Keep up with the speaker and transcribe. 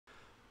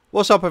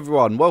What's up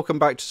everyone, welcome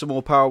back to some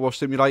more Powerwash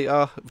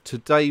Simulator.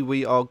 Today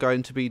we are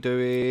going to be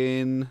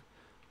doing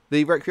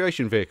the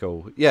recreation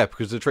vehicle. Yeah,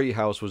 because the treat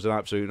house was an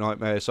absolute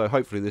nightmare, so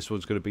hopefully this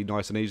one's going to be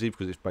nice and easy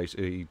because it's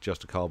basically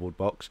just a cardboard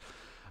box.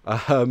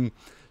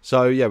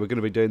 So yeah, we're going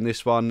to be doing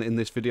this one in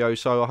this video,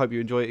 so I hope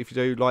you enjoy it. If you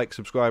do, like,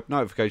 subscribe,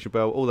 notification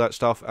bell, all that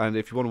stuff. And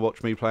if you want to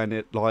watch me playing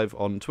it live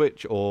on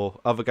Twitch or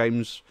other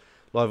games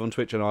live on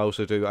Twitch, and I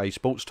also do a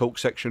sports talk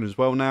section as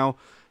well now,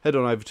 head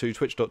on over to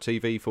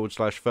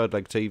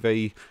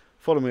twitch.tv/thirdlegtv.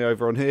 Follow me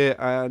over on here,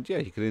 and yeah,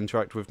 you can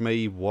interact with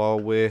me while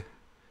we're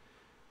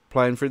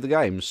playing through the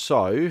games.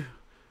 So,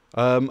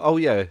 oh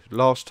yeah,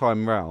 last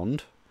time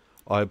round,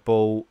 I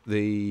bought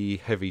the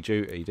heavy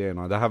duty, didn't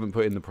I? They haven't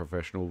put in the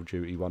professional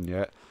duty one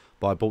yet,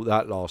 but I bought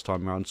that last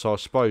time round. So I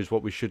suppose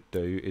what we should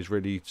do is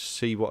really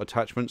see what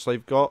attachments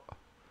they've got.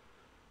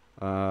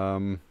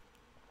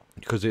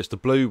 Because it's the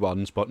blue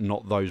ones, but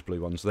not those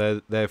blue ones.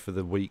 They're for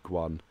the weak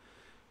one.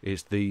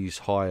 It's these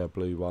higher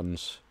blue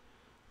ones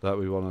that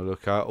we want to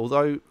look at.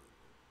 Although,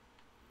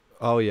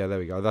 oh yeah, there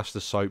we go. That's the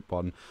soap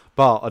one.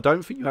 But I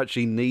don't think you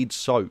actually need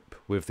soap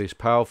with this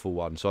powerful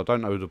one. So I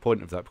don't know the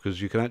point of that,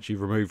 because you can actually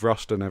remove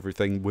rust and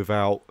everything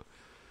without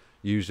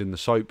using the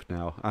soap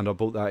now. And I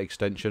bought that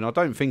extension. I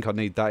don't think I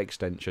need that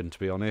extension, to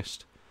be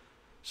honest.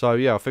 So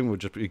yeah, I think we'll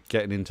just be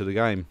getting into the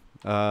game.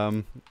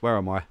 Where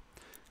am I?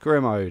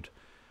 Career mode.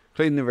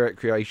 Clean the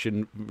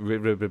recreation.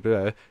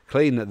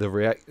 Clean the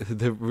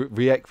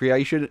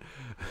recreation.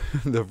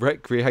 The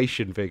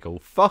recreation vehicle.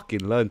 Fucking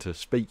learn to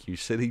speak, you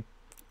silly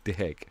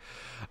dick.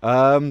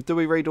 Do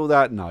we read all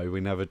that? No, we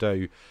never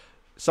do.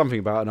 Something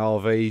about an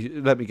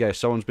RV. Let me guess.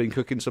 Someone's been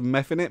cooking some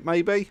meth in it.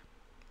 Maybe.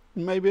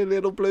 Maybe a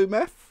little blue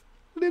meth.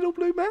 Little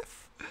blue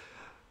meth.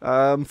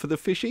 For the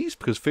fishies,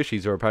 because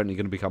fishies are apparently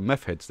going to become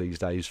meth heads these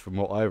days, from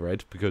what I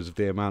read, because of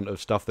the amount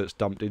of stuff that's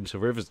dumped into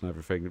rivers and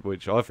everything,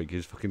 which I think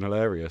is fucking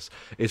hilarious.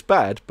 It's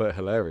bad, but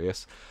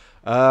hilarious.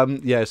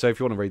 Yeah, so if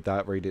you want to read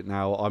that, read it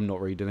now. I'm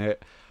not reading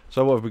it.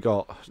 So what have we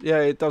got? Yeah,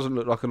 it doesn't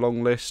look like a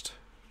long list.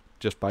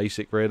 Just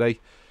basic, really.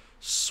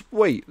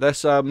 Sweet.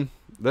 Let's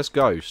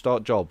go.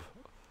 Start job.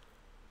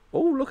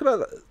 Oh, look at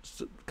that.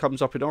 It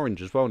comes up in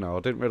orange as well now. I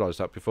didn't realise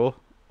that before.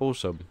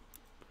 Awesome.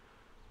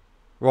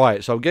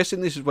 Right, so I'm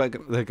guessing this is where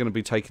they're going to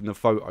be taking the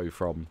photo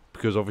from,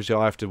 because obviously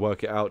I have to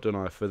work it out, don't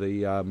I, for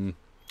the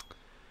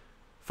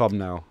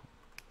thumbnail.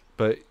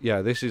 But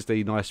yeah, this is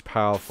the nice,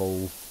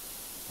 powerful.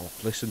 Oh,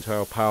 listen to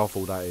how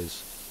powerful that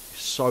is.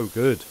 It's so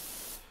good,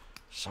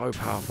 so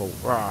powerful.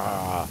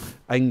 Rah,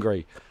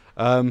 angry.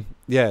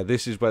 Yeah,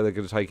 this is where they're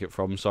going to take it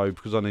from. So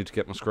because I need to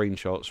get my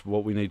screenshots,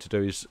 what we need to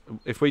do is,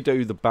 if we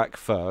do the back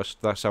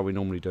first, that's how we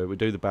normally do it. We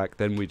do the back,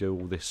 then we do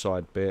all this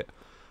side bit,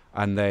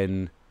 and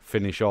then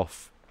finish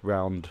off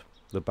round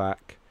the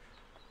back,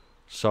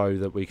 so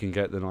that we can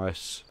get the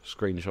nice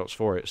screenshots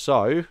for it.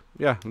 So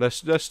yeah,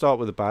 let's start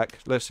with the back.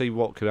 Let's see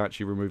what can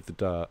actually remove the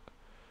dirt.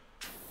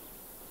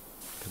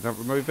 Can that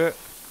remove it?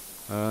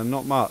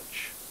 Not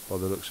much by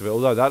the looks of it,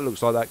 although that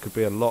looks like that could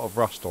be a lot of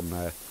rust on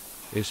there.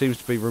 It seems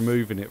to be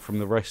removing it from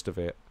the rest of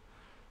it.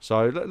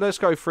 So let's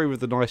go through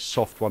with the nice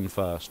soft one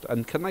first.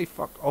 And can they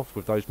fuck off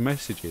with those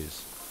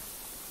messages?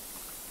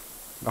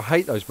 I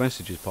hate those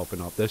messages popping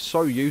up. They're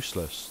so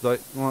useless. Like,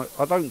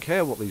 I don't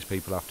care what these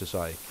people have to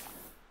say.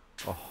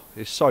 Oh,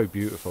 it's so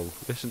beautiful.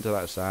 Listen to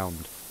that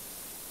sound.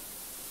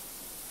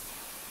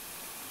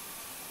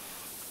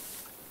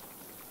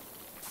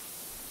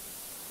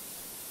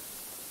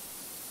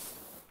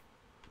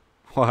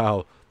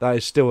 Wow, that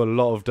is still a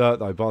lot of dirt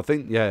though. But I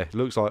think, yeah, it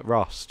looks like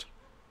rust.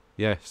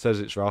 Yeah, it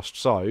says it's rust.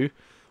 So,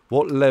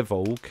 what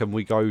level can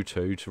we go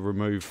to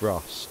remove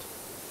rust?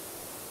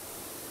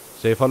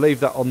 See, if I leave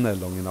that on there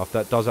long enough,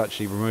 that does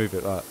actually remove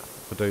it.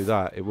 If I do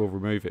that, it will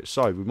remove it.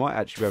 So, we might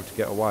actually be able to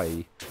get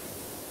away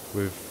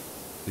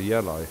with the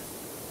yellow.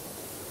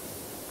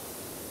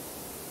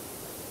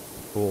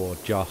 Or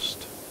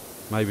just.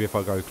 Maybe if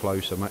I go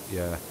closer.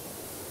 Yeah,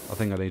 I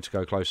think I need to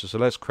go closer. So,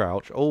 let's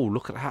crouch. Oh,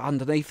 look at that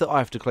underneath that I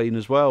have to clean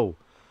as well.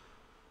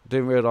 I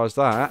didn't realise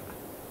that.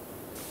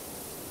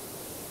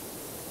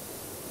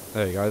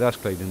 There you go. That's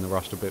cleaning the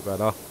rust a bit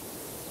better.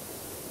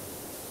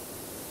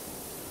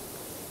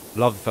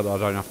 Love the fact that I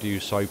don't have to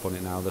use soap on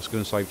it now. That's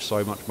going to save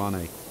so much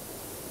money.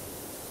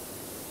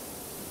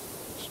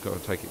 Just got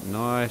to take it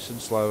nice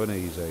and slow and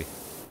easy.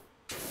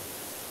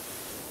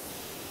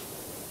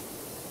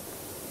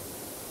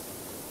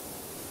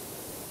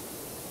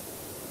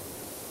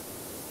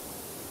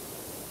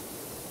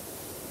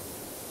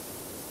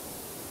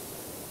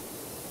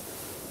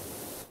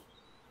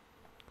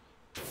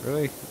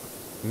 Really?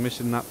 I'm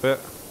missing that bit?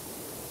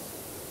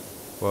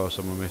 What else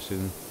am I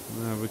missing?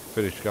 We can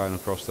finish going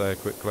across there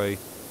quickly.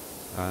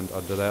 And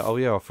under there. Oh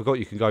yeah, I forgot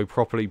you can go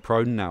properly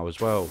prone now as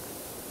well.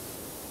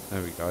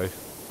 There we go.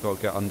 Got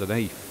to get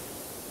underneath.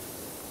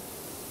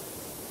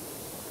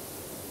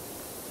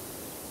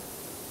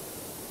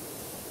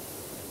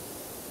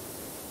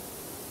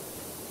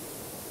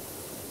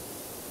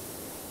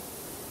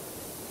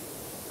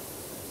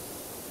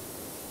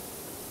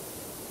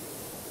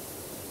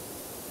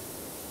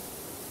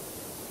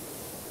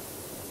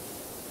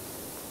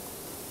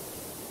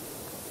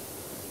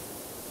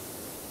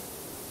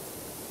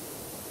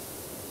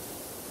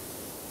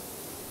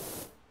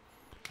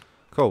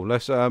 Cool.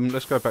 Let's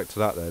go back to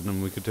that then,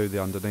 and we could do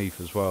the underneath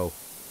as well.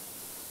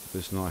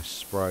 This nice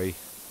spray,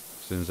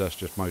 since that's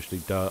just mostly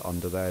dirt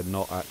under there,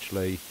 not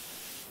actually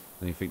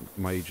anything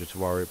major to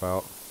worry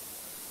about.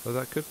 So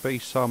that could be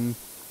some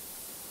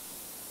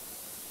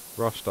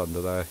rust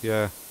under there.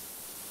 Yeah,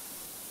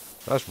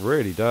 that's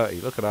really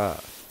dirty. Look at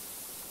that.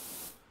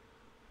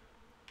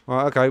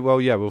 Right. Okay.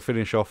 Well, yeah, we'll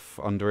finish off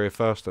under here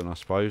first, then I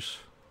suppose.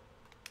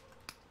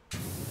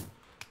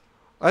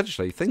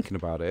 Actually, thinking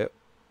about it.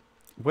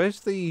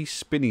 Where's the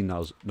spinny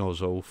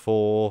nozzle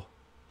for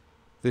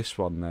this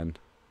one then?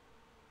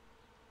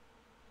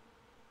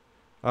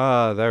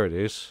 Ah, there it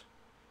is.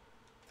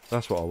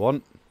 That's what I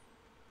want.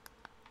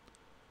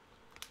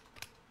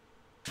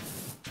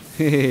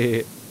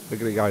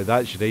 Look at it go.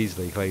 That should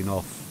easily clean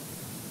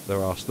off the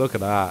rust. Look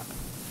at that.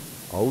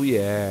 Oh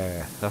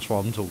yeah, that's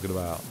what I'm talking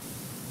about.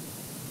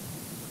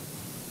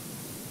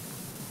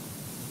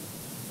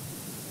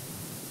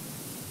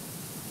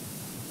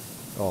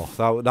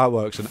 Oh, that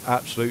works an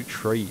absolute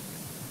treat.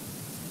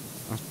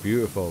 That's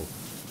beautiful.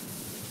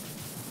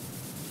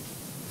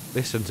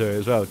 Listen to it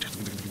as well.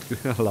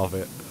 I love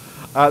it.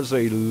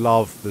 Absolutely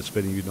love the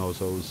spinning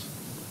nozzles.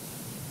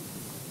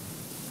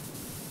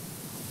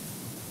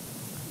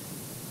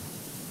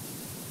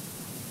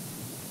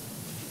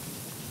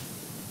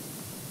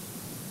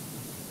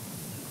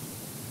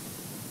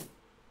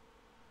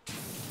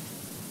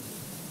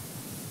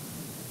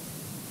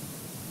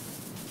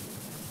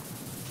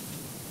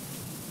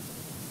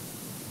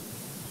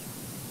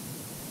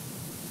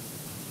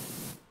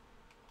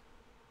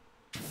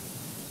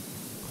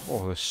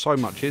 Oh, there's so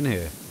much in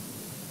here.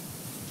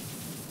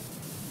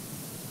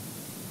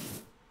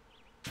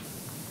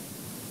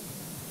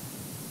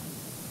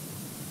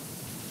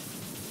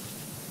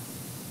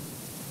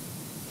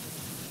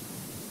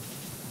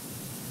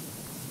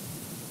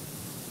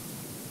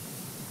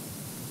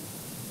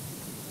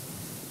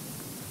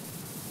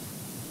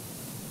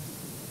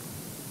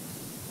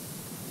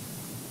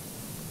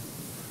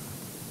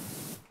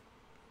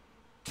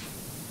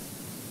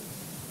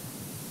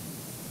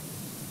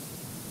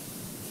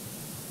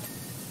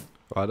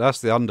 Right,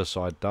 that's the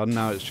underside done.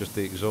 Now it's just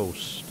the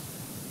exhaust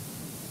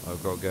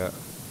I've got to get.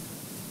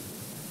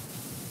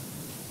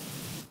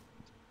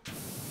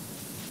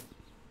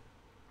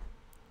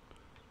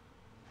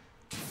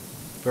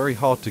 Very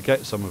hard to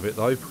get some of it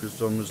though, because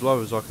I'm as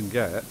low as I can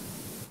get.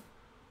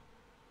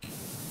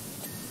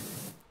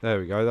 There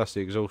we go, that's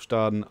the exhaust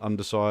done.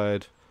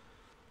 Underside.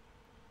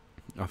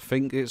 I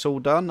think it's all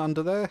done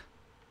under there.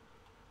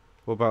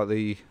 What about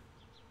the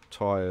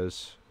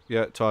tyres?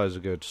 Yeah, tyres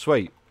are good.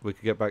 Sweet. We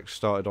could get back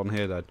started on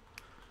here then.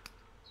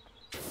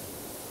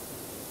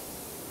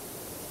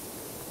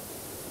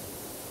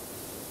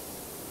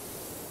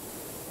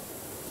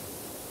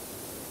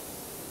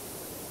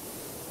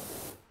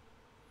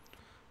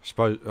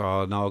 Suppose.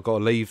 Oh no, I've got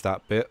to leave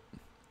that bit.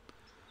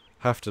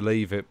 Have to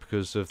leave it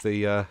because of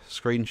the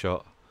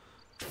screenshot.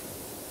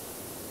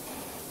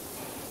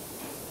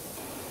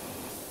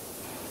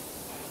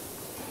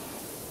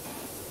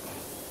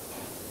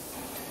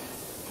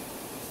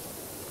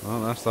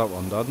 Well, that's that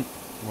one done.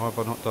 Why have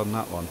I not done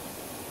that one?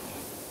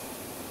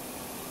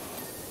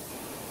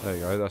 There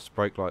you go, that's the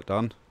brake light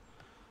done.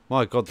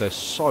 My god, there's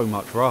so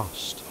much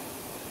rust.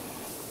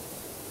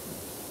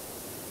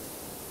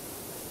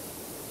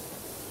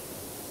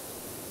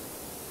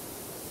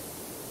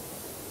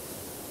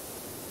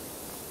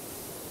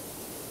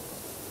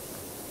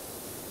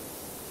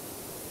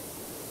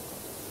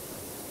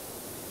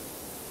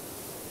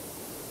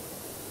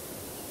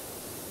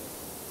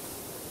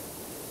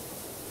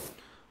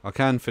 I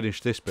can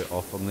finish this bit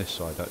off on this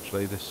side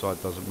actually. This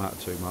side doesn't matter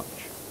too much.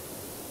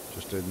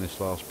 Just doing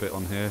this last bit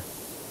on here.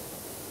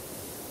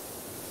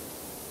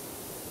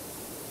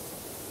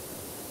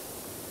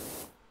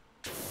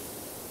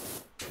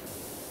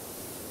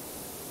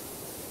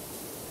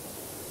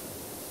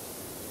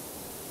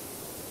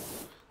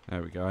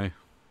 There we go.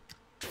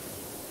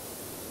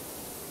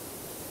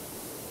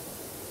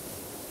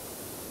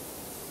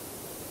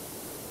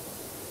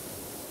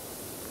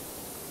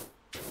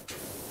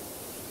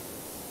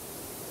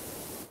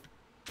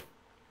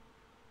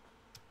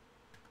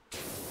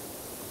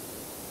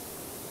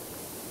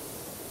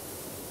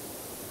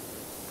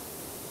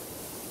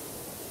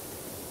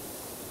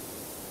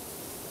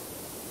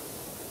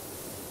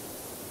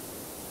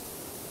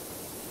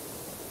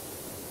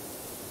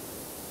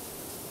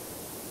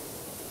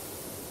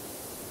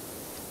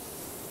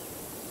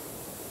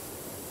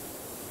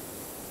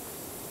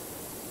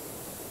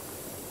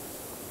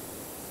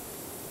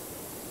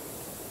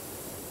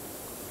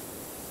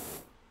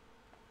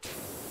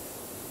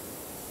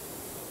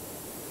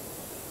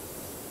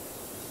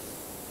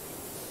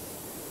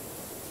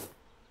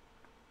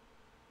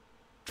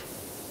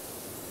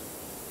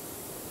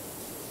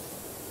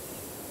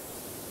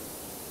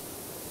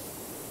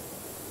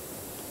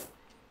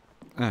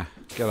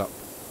 Get up.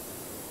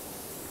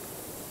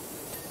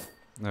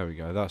 There we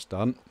go, that's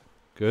done.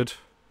 Good.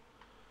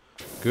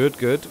 Good,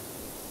 good.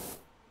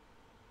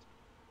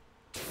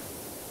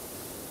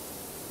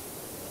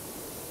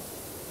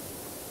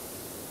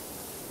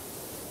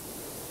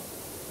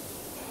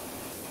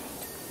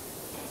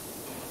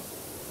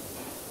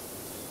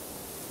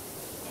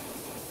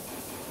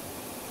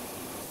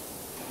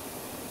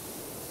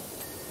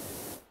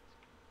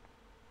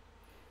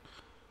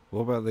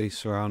 What about these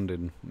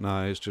surrounding?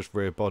 No, it's just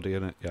rear body,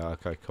 isn't it? Yeah,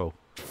 okay, cool.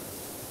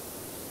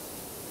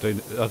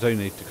 I do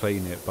need to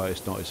clean it, but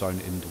it's not its own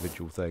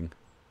individual thing.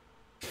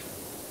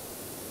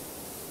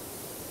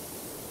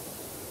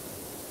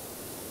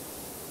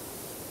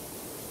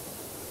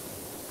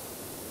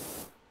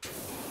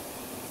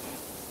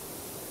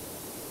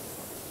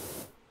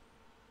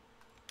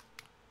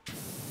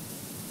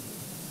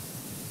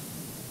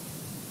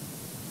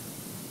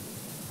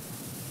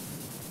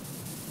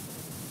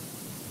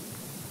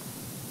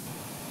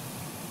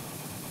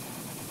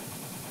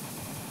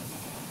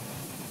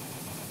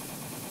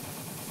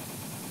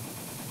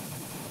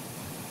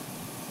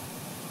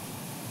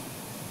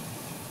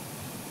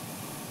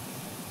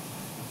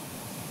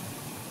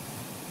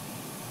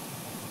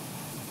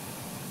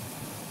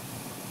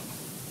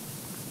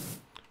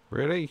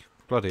 Really?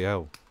 Bloody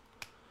hell.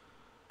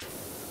 There's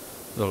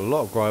a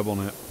lot of grime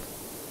on it.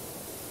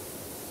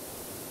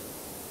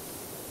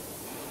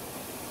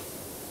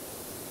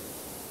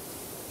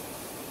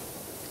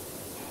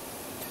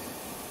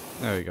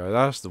 There we go,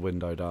 that's the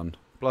window done.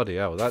 Bloody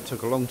hell, that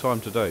took a long time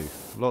to do.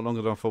 A lot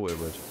longer than I thought it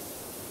would.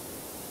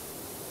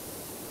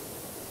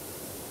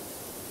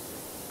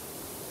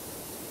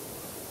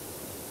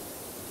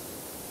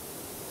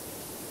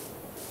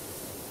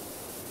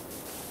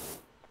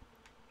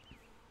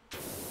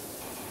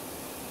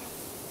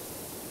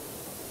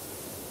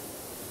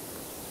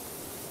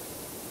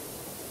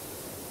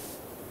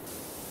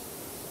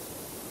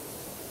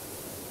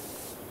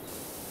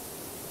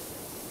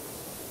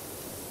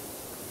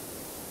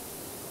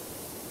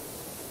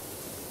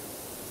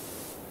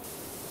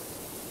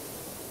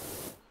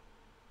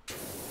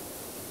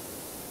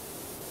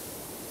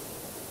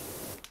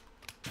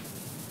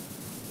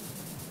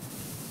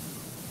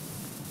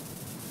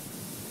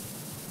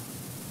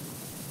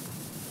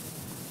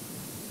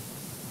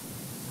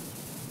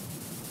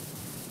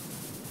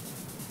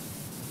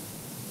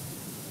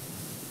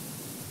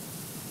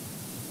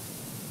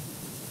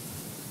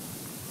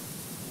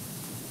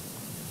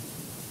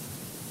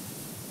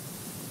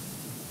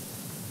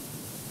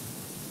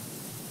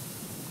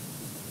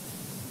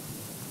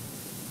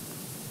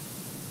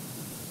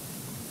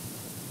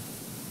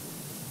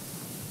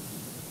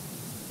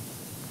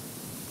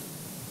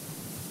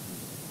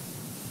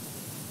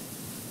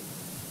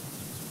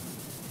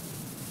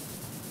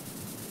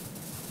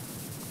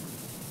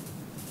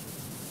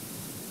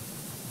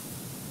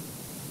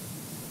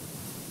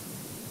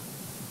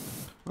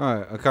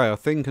 Right, okay, I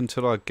think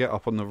until I get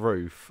up on the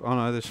roof... Oh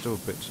no, there's still a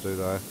bit to do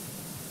there.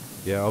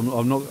 Yeah,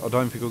 I'm not... I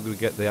don't think I'm going to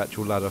get the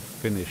actual ladder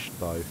finished,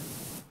 though.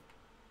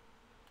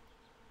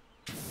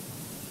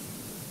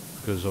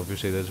 Because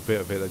obviously there's a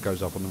bit of it that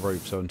goes up on the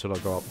roof, so until I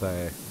go up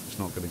there, it's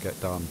not going to get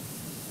done.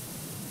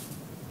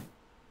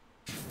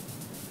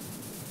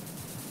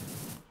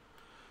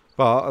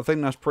 But I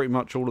think that's pretty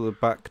much all of the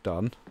back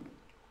done.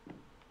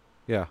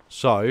 Yeah,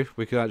 so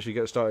we can actually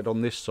get started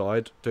on this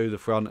side, do the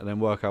front, and then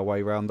work our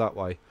way around that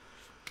way.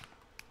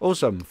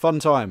 Awesome, fun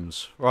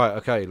times. Right,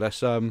 okay,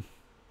 let's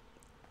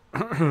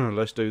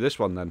let's do this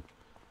one then.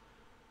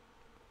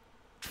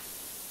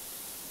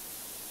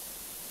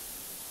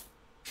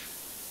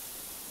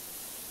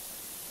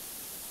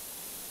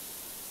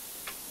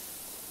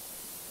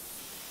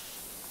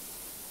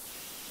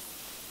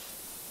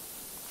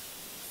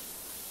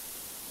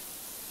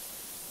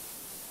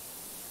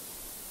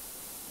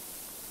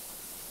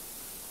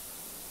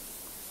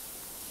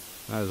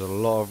 There's a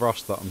lot of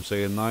rust that I'm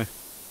seeing though.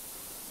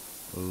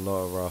 A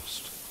lot of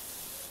rust.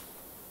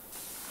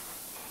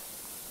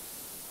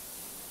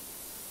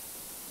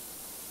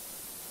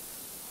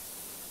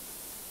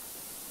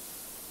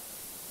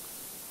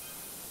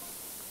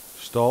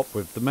 Stop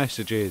with the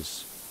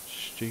messages.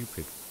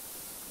 Stupid.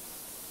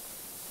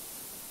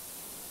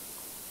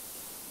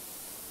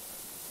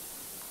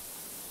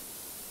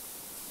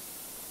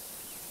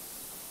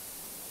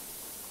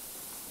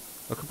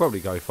 I could probably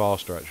go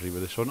faster actually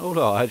with this one. Oh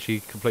no, I actually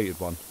completed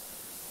one.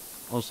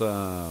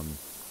 Awesome.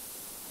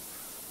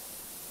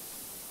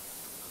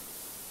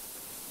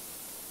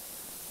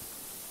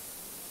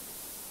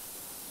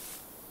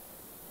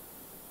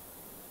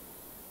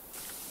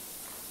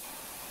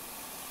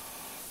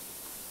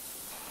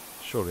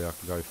 Surely I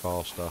can go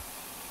faster.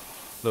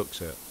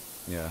 Looks it.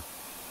 Yeah.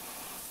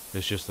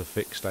 It's just the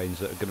thick stains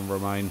that are going to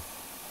remain.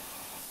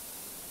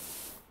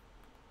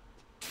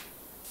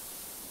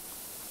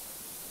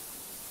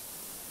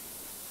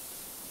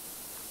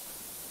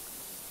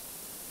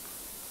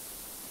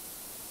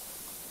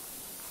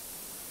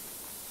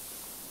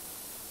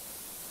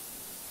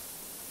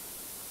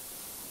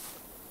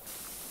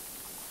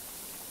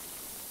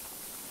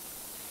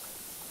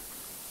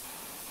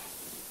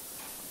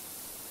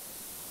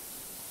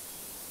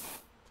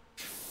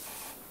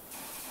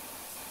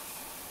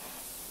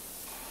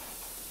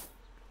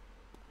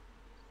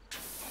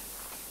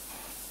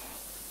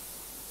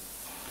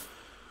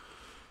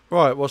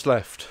 Right, what's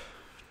left?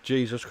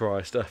 Jesus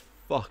Christ, a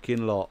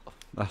fucking lot.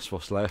 That's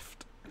what's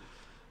left.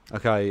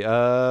 Okay,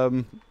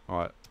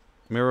 right.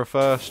 Mirror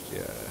first?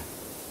 Yeah.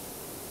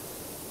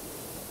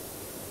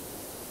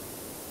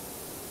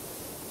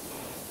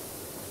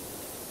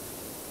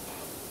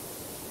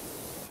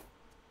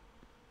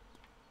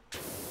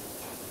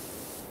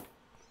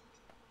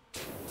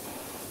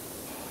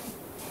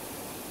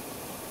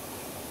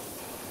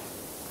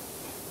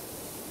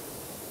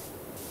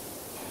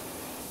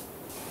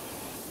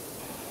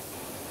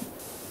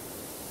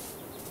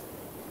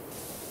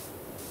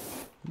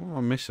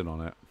 am I missing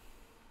on it?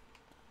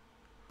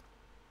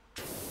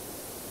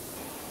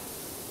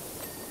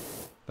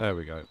 There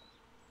we go.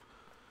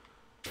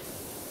 Get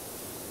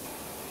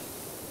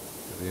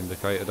the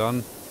indicator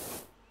done.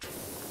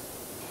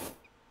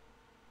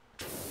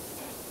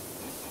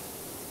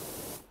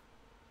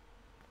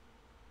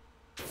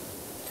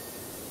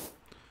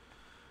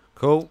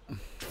 Cool.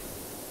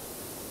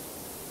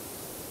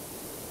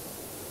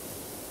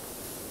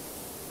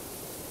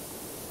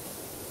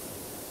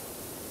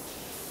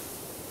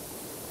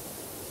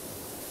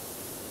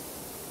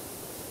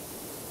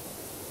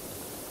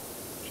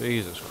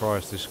 Jesus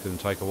Christ, this is going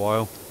to take a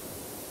while.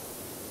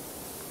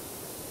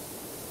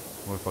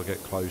 What if I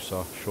get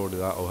closer? Surely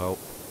that'll help.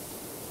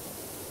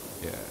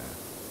 Yeah.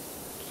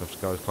 Just have to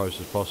go as close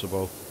as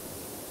possible.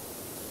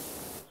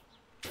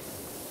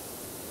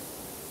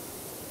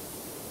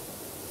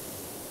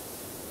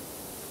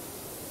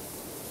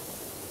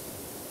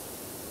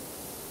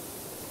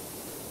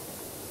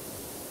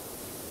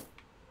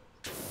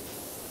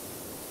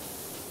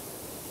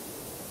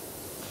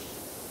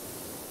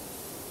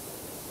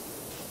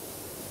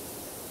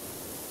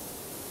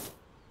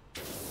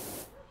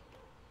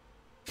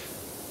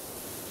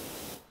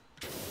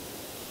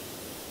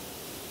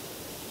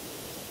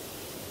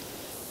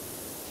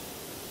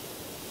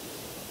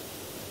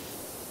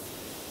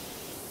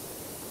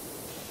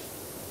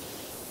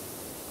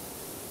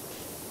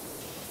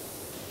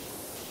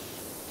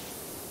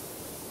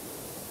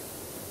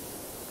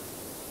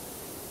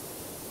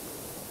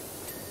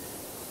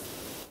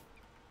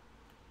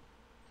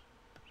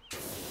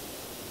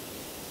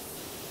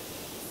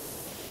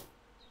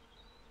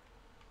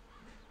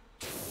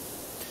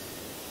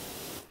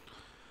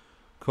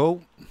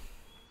 Cool.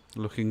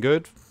 Looking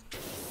good.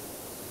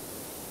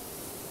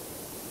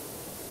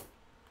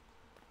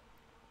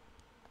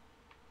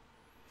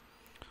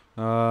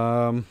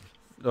 Oh,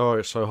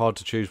 it's so hard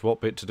to choose what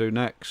bit to do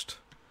next.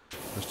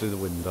 Let's do the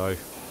window.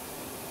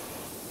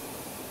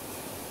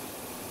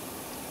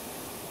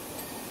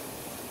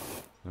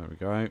 There we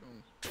go.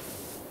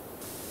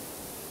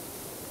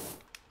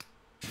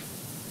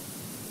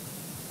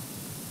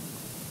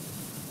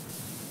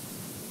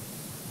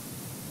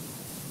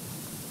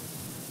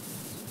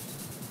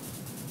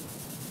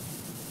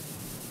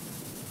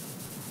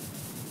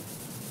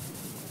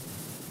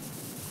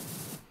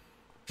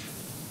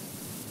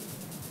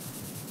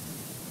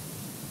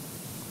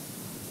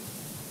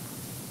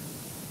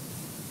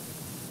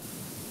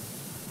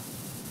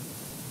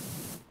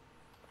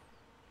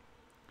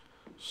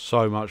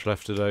 So much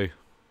left to do.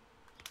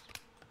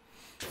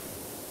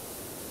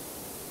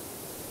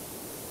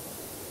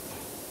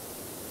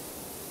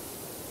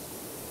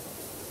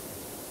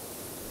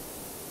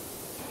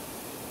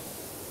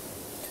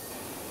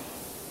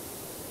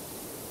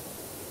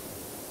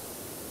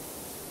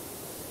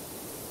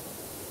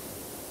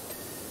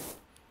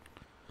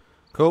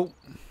 Cool.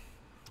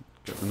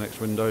 Get the next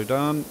window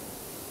done.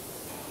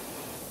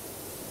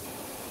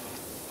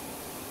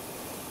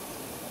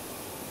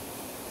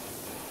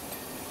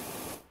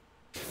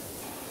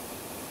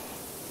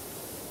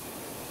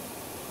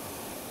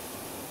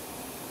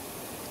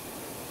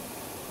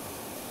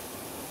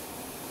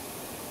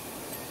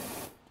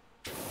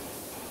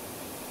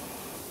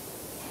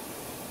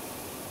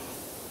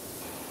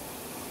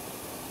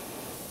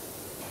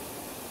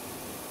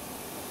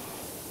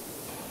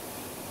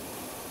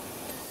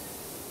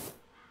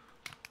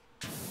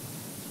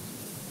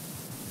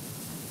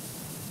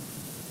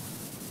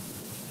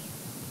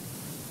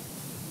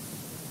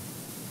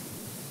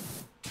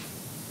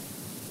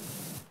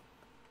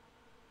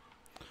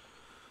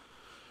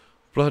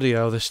 Bloody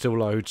hell, there's still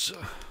loads.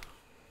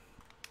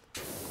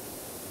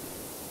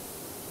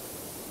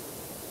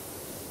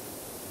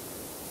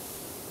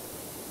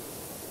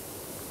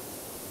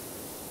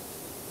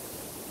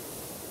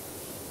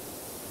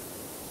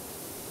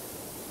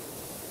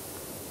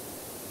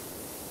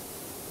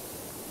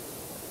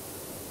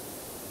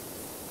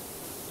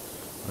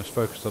 Let's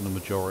focus on the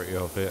majority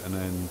of it, and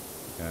then,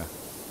 yeah,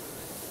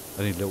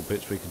 any little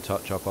bits we can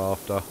touch up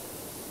after.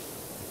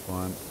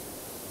 Fine.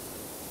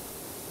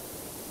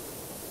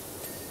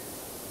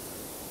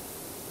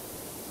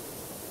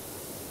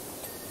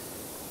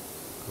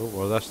 Cool,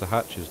 well that's the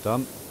hatches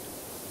done.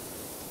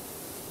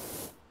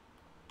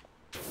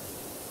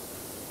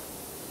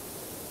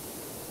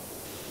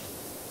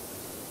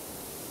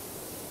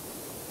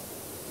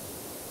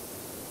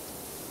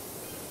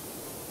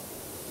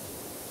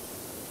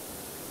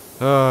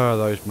 Ah,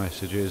 those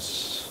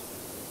messages.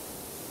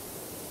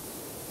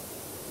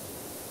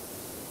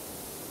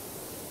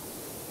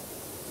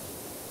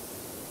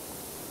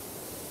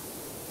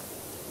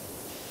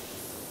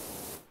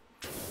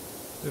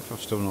 If I've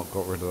still not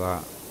got rid of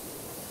that.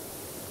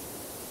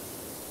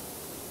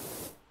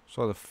 It's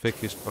like the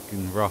thickest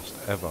fucking rust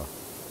ever.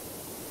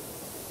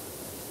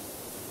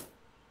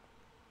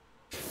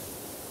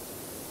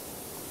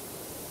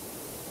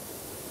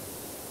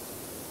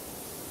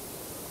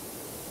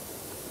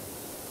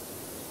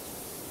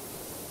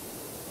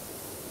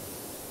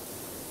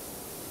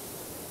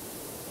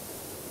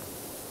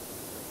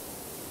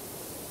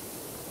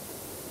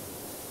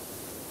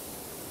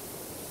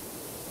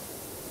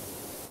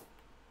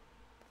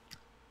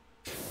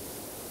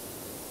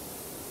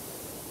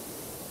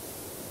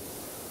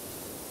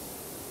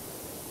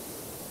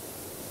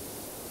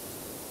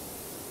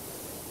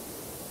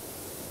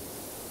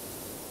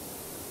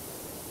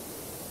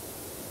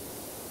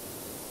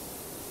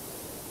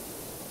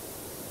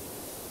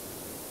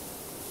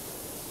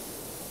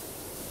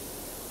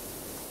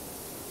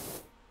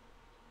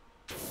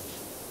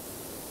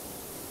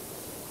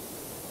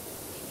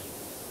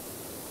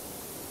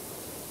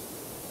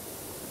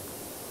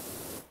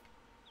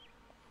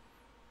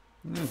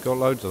 Yeah, got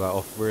loads of that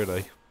off,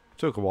 really.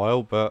 Took a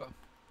while, but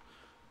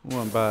it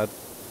wasn't bad.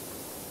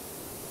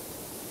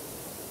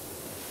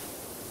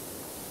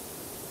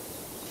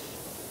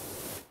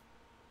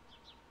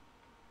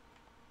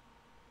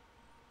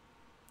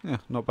 Yeah,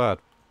 not bad.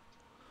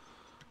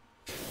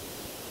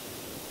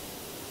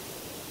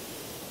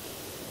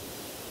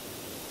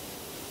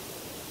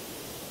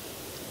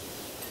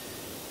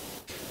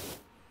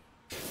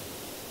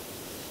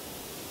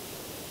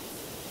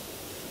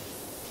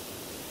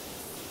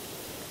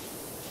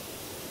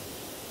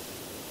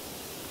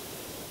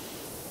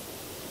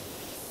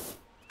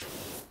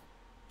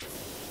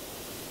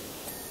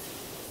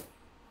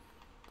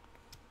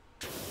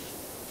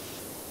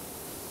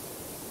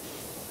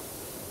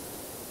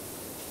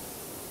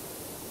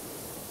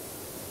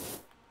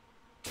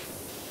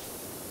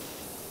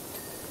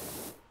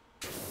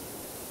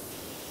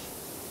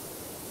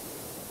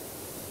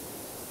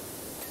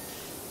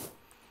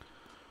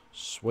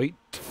 Sweet.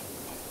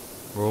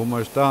 We're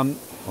almost done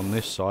on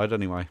this side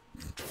anyway.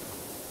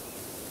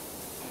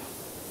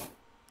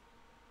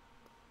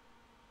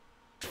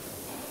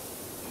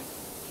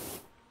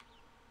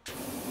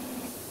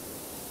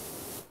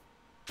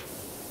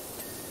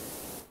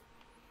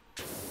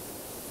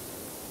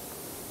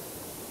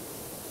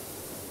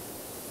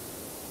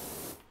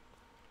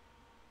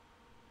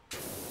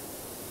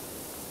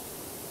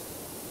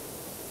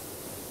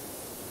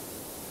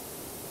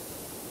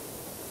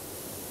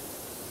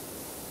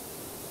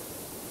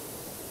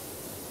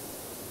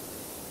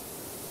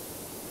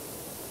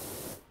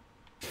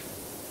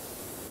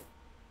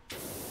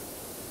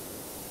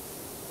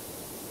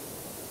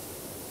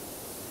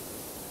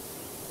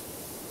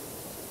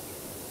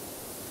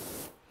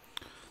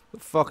 The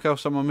fuck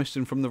else am I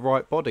missing from the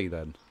right body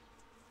then?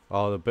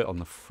 Oh, the bit on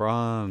the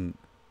front.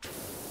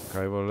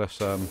 Okay, well let's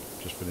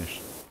just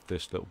finish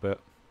this little bit.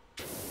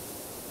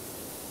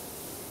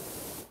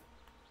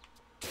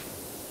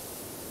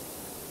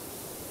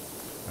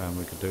 And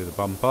we could do the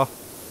bumper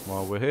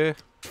while we're here.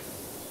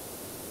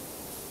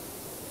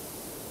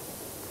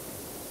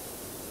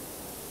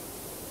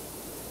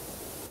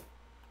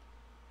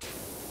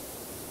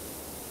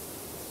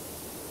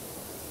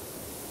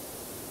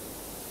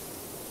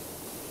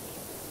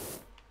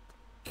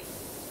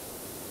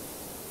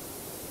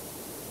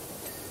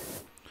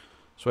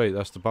 Sweet,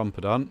 that's the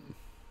bumper done.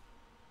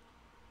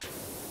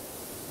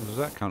 Does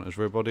that count as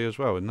rear body as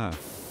well in there?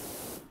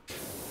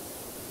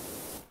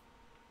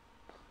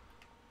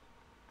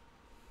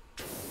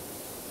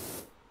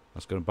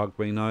 That's going to bug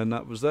me knowing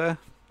that was there.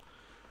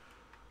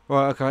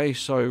 Right, okay,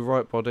 so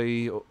right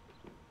body.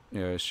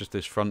 Yeah, it's just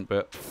this front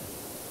bit.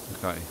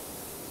 Okay.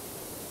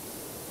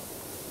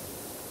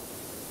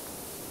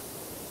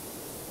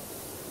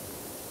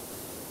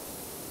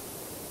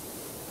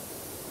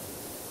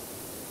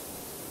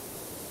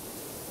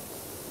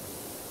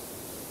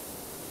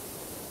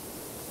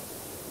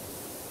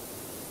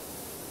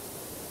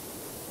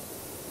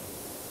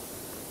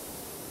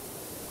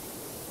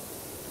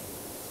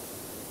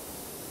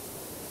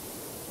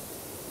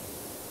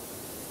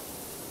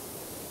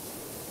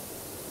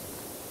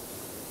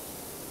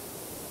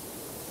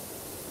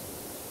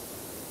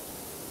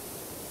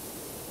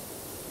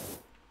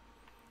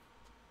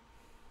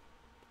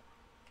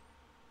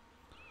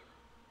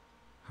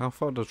 How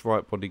far does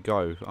right body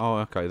go? Oh,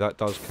 okay, that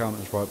does count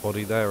as right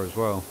body there as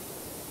well.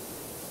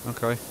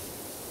 Okay.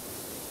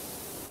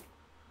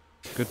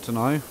 Good to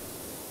know.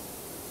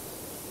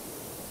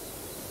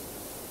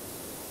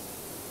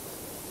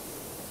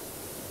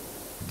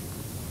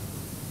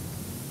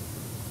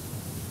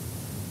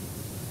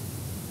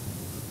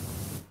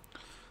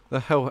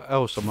 The hell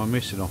else am I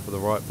missing off of the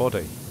right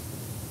body?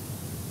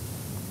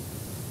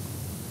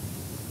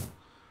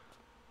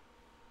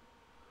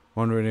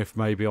 Wondering if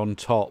maybe on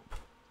top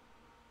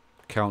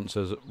counts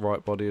as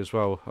right body as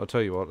well. I'll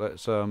tell you what,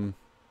 let's plonk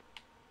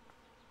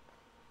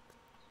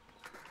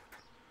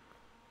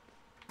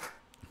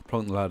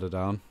the ladder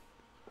down.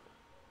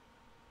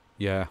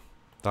 Yeah,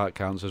 that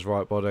counts as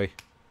right body.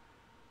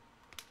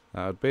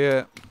 That would be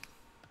it.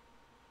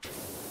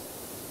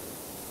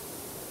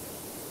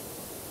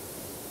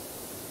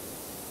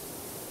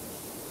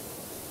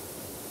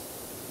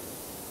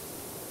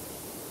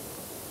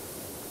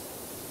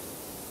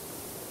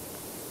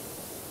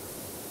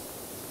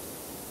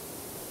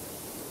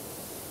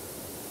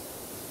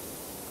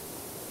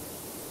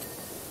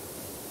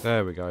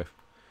 There we go.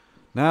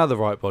 Now the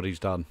right body's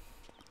done.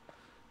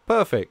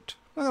 Perfect.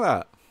 Look at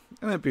that.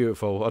 Isn't it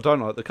beautiful? I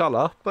don't like the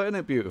colour, but isn't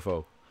it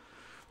beautiful?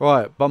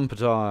 Right, bumper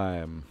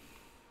time.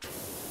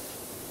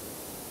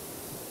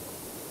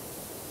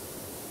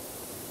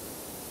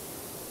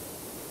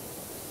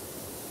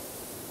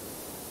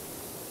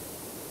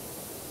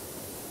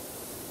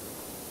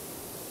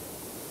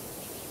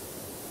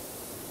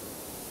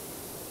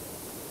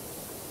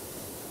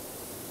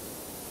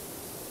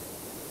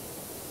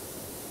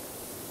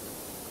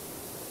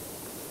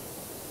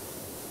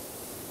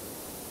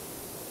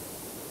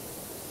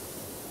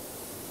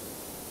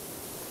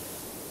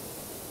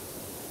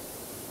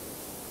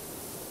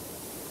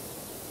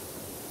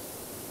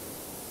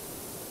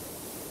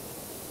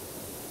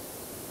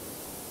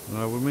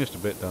 No, we missed a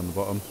bit down the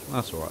bottom.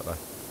 That's alright though.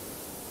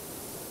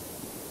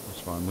 That's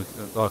fine.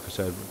 Like I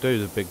said, we'll do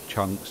the big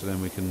chunks and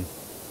then we can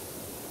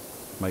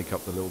make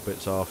up the little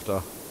bits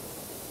after.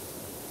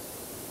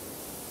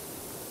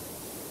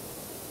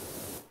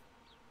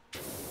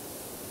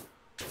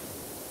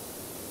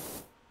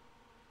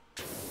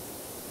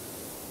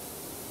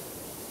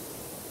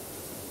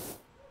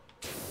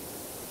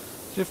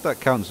 See if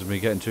that counts as me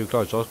getting too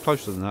close. I was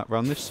closer than that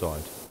round this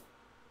side.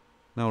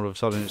 Now all of a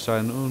sudden it's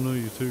saying, oh no,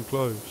 you're too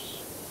close.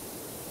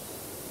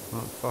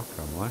 What the fuck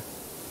am I?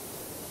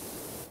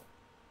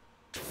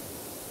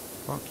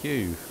 Fuck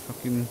you.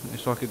 Fucking,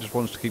 it's like it just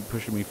wants to keep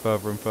pushing me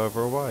further and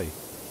further away.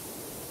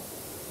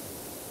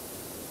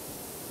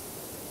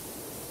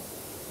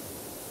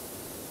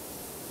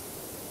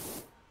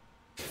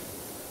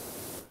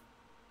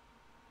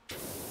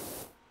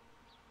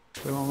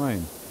 See what I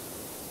mean?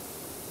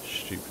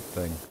 Stupid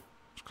thing.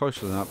 It's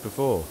closer than that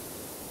before.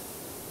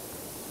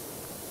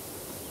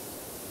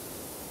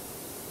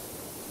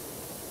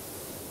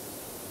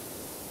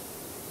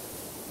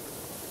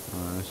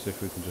 Let's see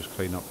if we can just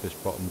clean up this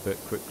bottom bit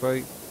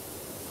quickly.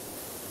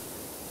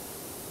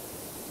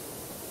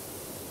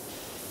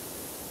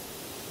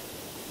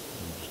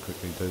 Just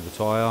quickly do the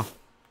tyre.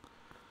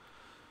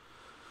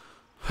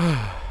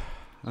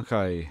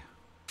 Okay.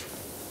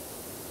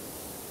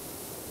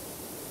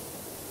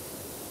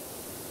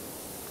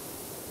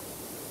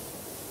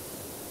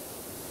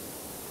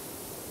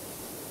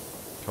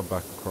 Come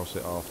back across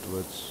it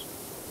afterwards.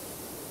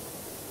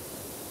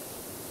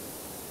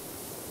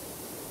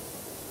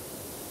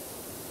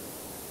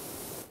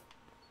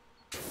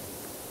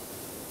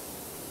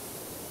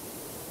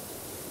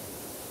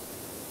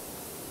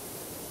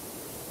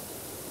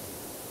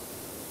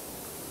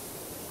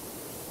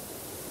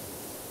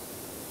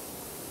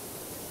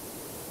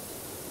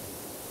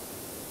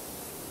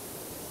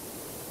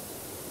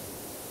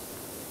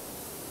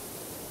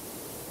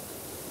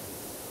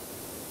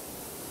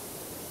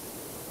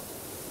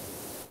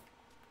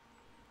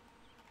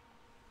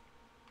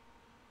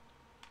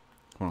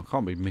 Well, I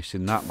can't be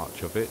missing that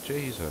much of it,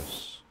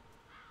 Jesus.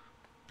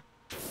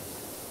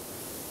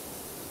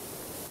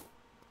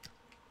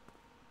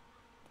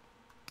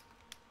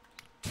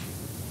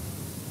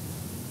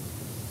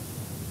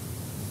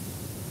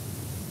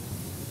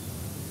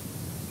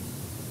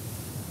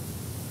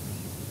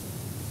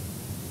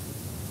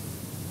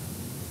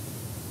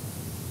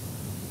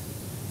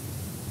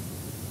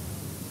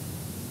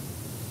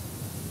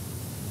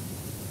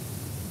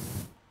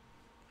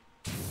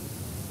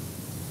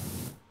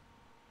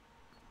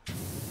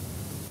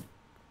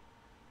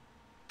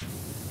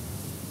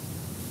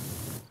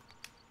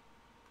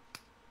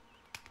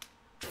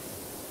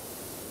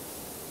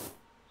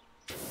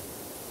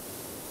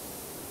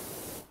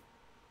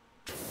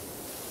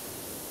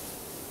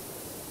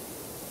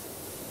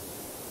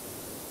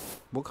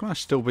 What can I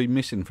still be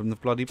missing from the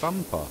bloody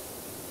bumper?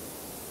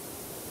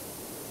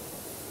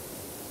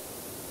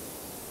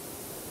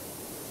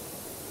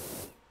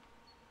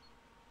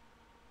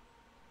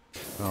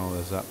 Oh,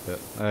 there's that bit.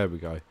 There we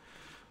go.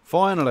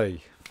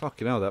 Finally!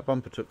 Fucking hell, that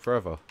bumper took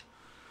forever.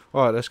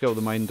 Alright, let's get all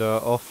the main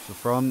dirt off the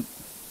front.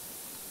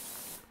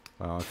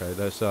 Oh, okay,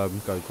 let's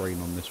go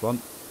green on this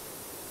one.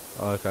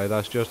 Okay,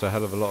 that's just a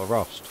hell of a lot of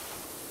rust.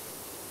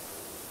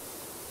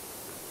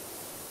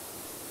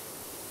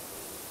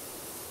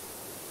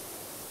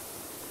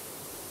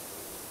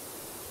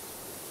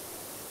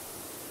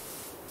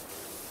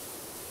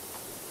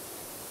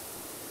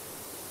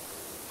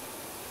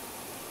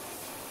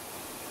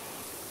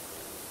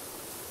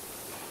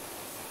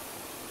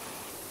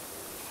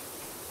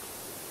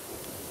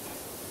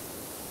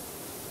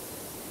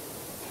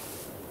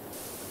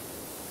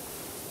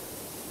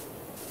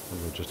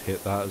 We'll just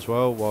hit that as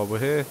well while we're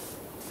here.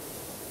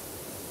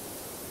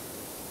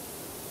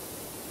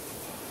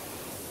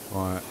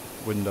 Right,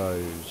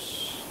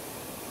 windows.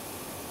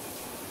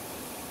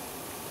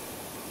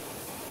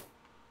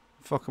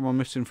 Fuck am I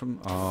missing from?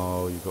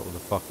 Oh, you got all the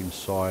fucking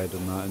side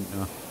and that, ain't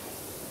you?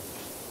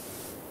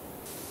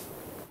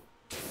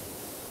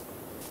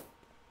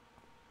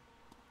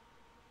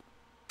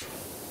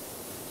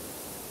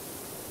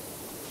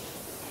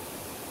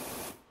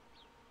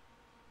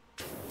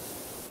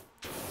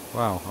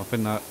 Wow, I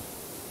think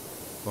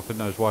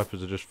those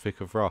wipers are just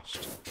thick of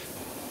rust.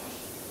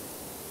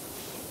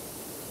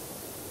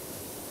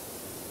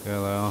 Yeah,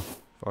 they are.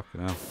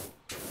 Fucking hell.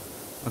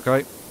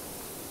 Okay.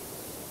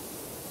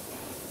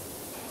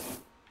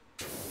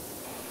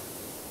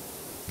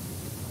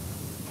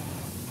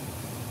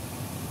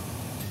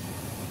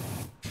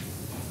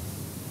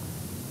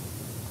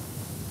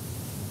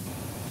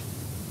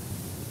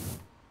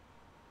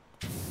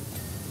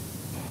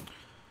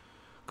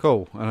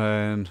 Cool,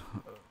 and then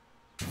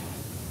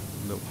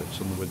little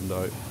bits on the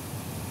window.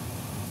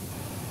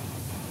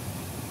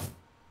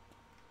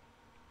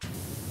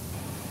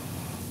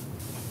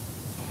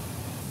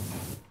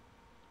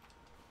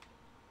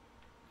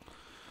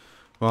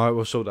 Right,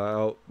 we'll sort that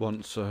out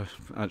once,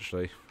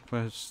 actually,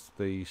 where's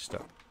the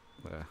step?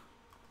 There.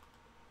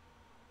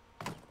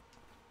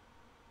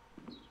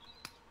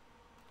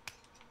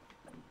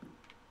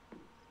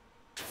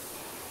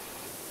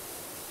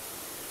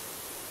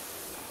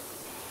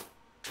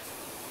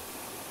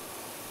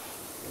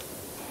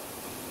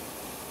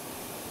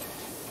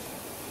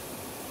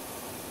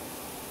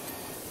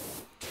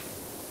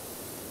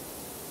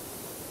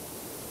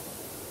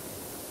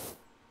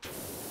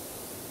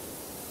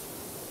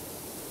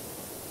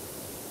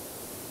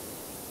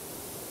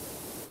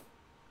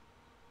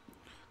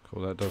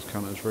 Cool, that does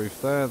count as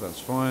roof there, that's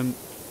fine.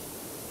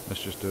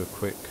 Let's just do a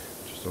quick,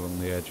 just along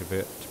the edge of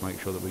it, to make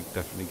sure that we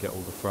definitely get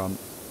all the front.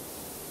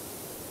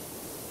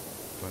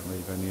 Don't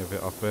leave any of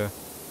it up here.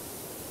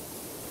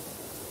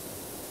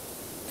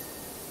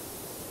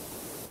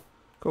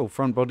 Cool,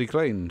 front body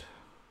cleaned.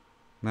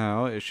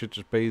 Now it should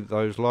just be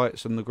those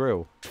lights and the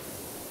grille.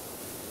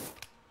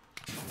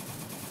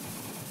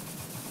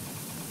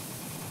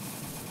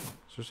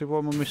 So see what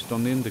am I missed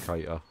on the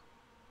indicator?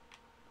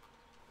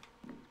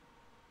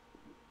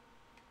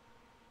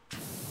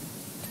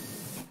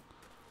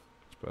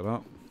 Spread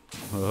up.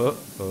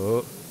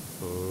 Fall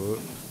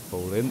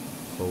in.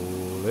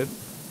 Fall in.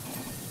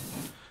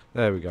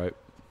 There we go.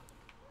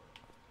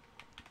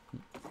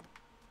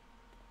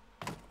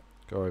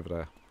 Go over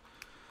there.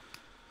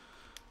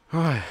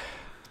 Right.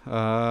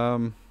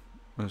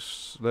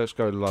 Let's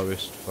go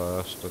lowest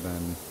first, and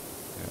then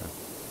yeah.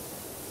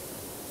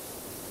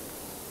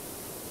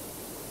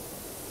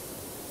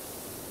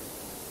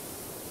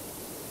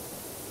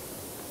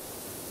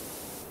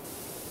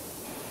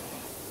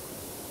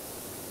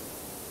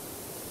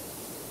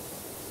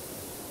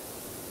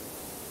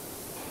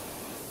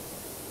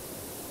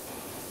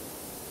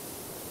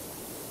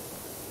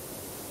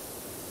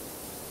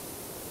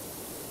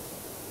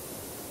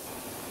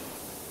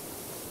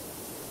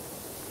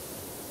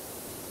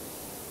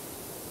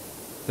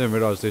 Didn't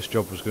realise this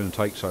job was going to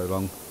take so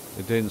long.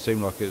 It didn't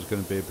seem like it was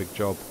going to be a big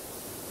job.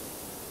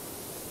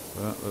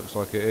 But looks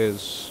like it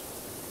is.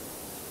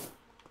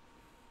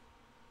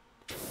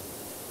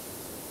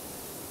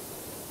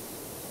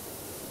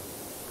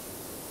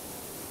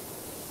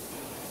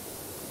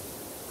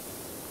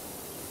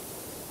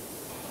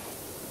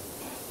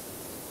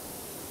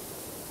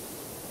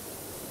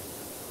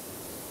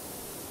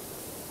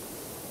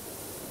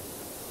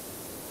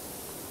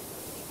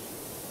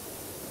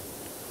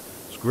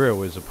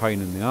 Grill is a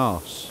pain in the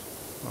arse.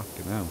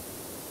 Fucking hell.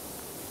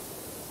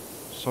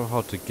 So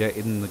hard to get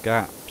in the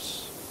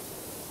gaps.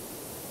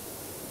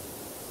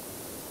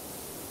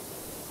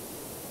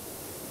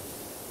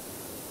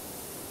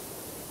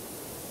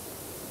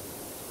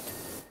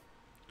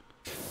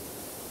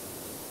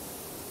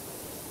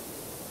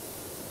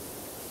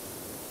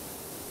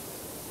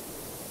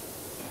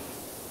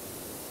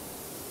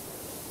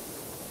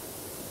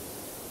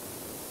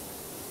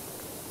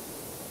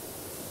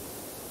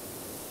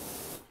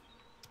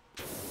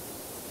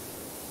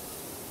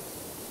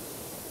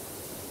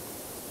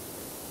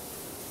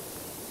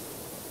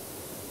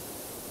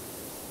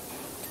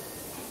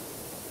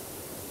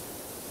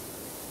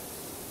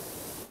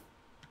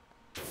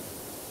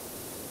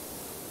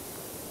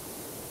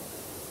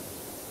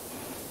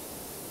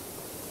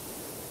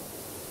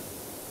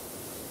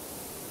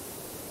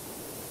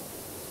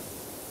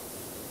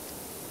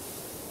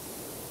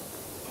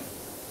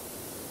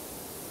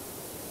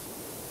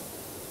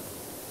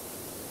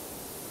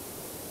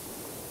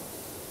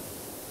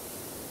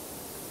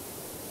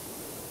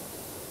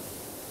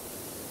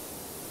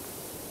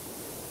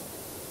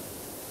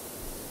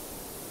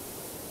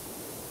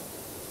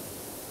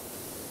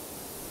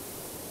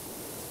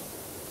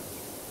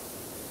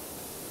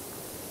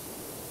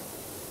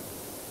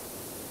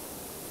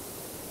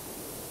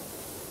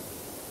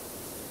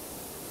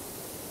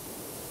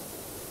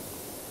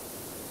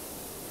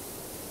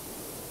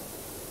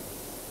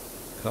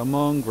 Come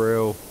on,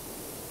 grill.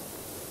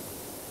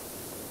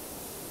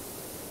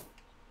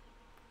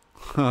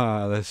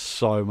 Ah, there's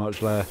so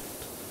much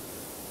left.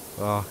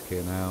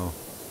 Fucking hell.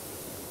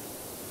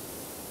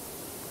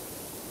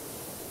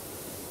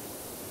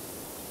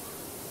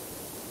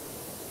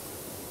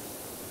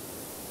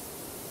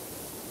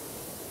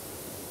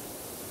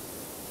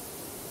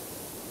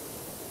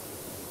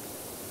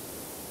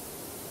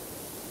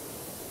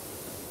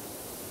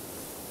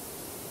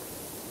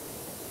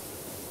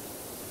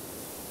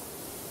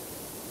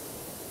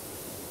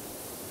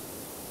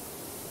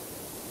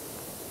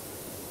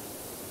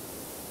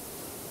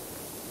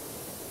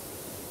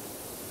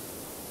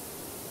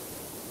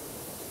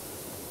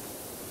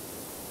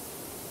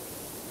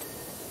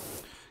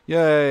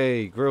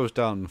 Yay, grill's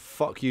done.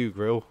 Fuck you,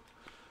 grill.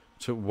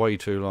 Took way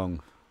too long.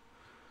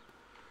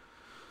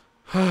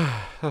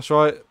 That's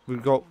right,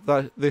 we've got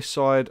this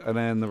side and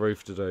then the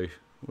roof to do.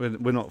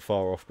 We're not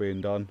far off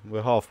being done.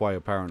 We're halfway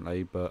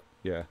apparently, but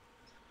yeah.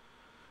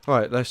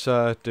 Alright, let's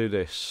do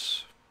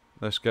this.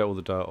 Let's get all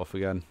the dirt off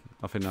again.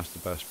 I think that's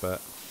the best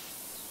bet.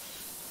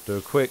 Do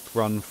a quick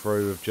run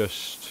through of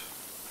just,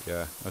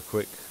 yeah, a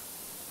quick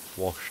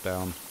wash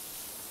down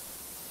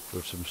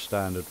with some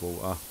standard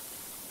water.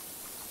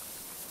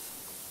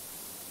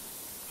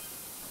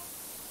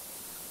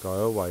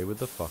 Go away with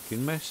the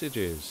fucking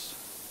messages.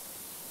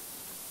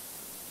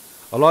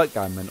 I like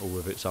going mental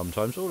with it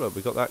sometimes. Oh look,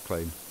 we got that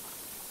clean.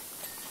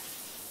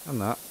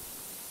 And that.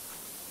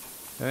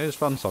 Yeah, it's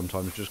fun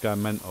sometimes just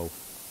going mental.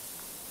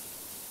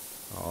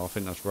 Oh, I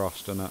think that's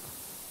rust, isn't it?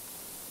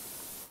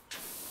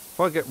 If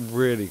I get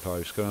really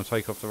close, can I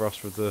take off the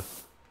rust with the...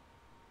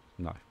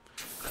 No.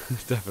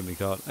 Definitely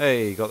can't.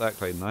 Hey, got that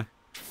clean though.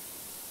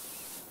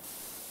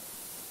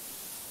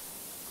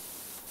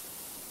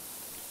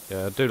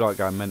 Yeah, I do like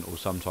going mental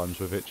sometimes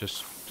with it,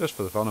 just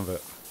for the fun of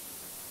it.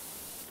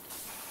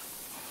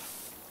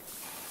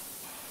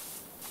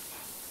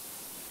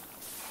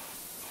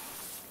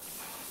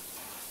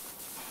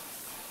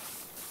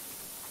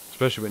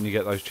 Especially when you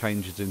get those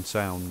changes in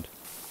sound.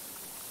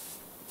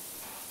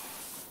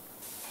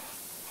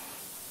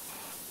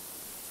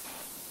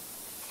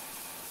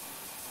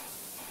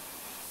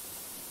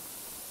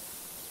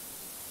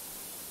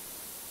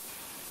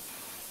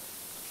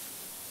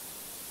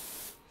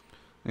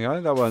 You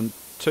know, that wasn't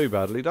too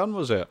badly done,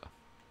 was it?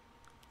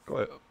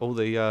 Got all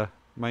the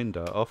main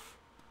dirt off.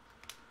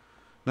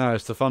 Now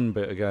it's the fun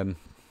bit again.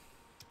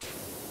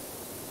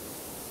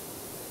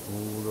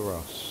 All the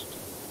rust.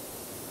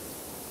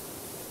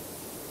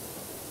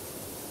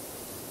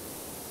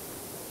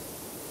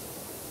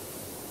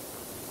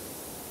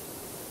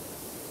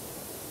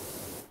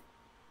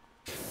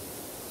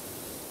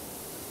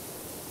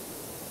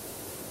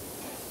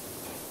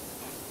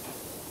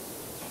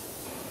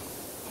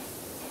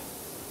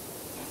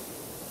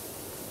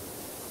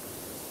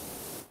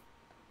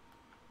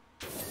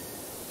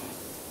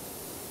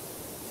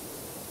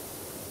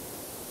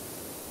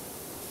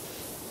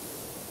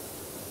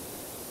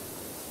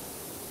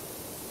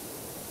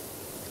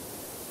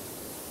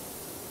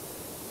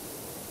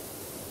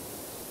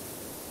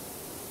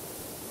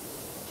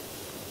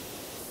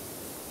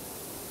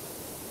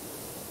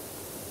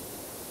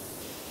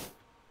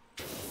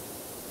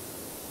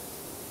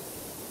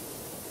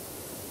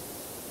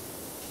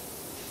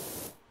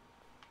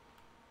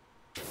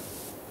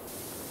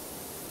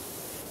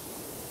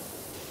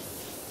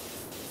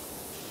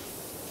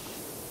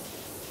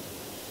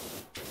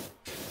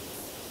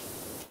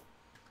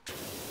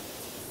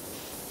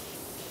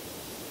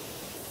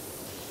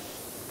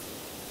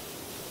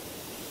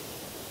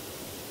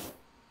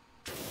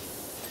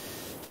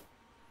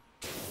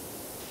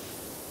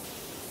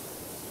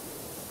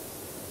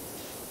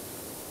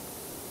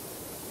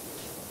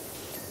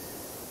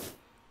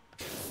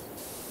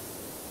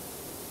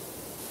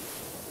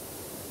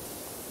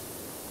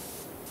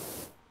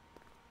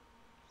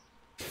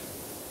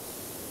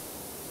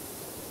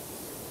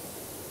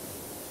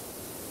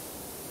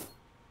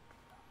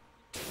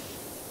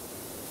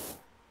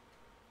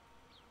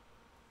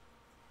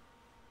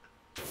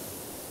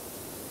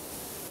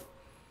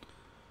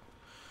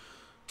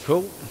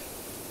 Cool.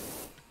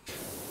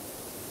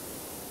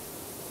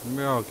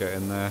 We are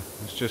getting there.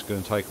 It's just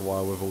going to take a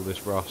while with all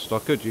this rust. I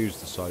could use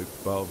the soap,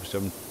 but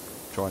obviously I'm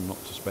trying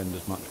not to spend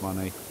as much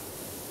money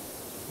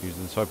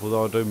using the soap.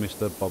 Although I do miss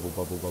the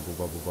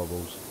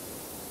bubbles.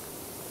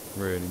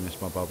 Really miss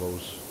my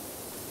bubbles.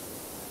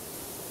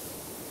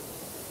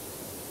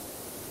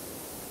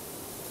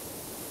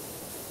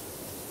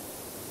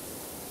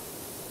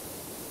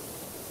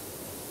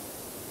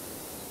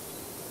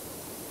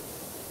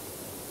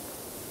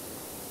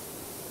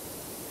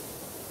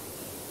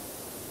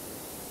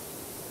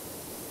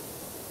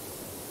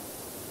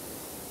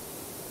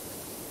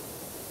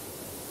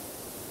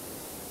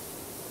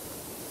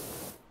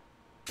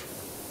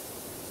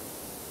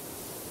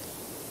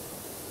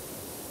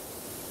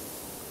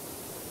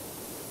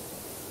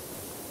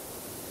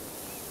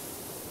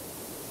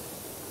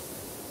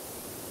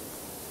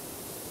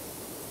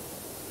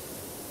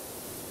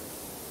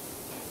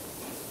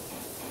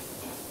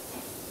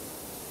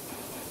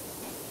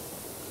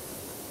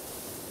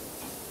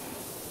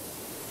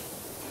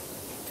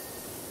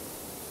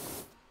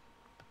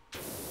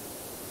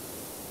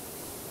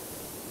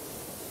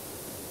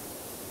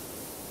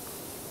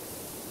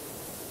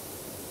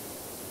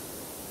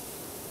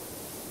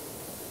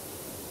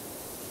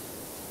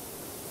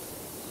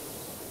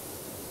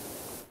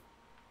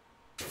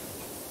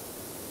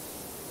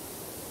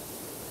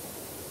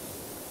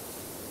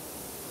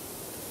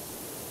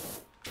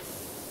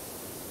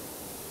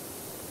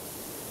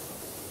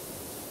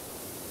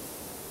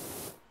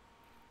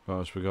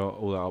 Right, so we got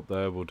all that up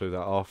there. We'll do that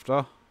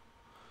after.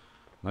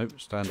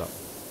 Nope, stand up.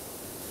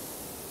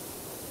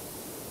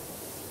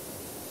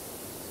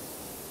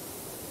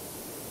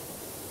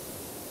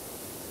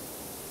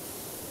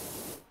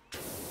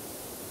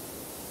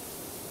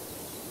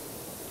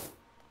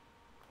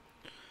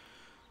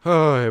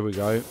 Oh, here we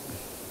go.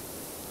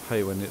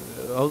 Hate when it.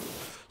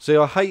 See,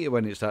 I hate it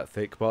when it's that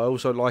thick, but I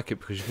also like it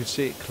because you can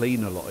see it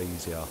clean a lot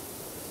easier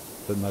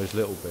than those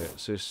little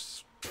bits.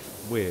 It's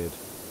weird.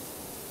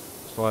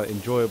 It's like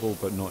enjoyable,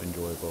 but not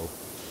enjoyable.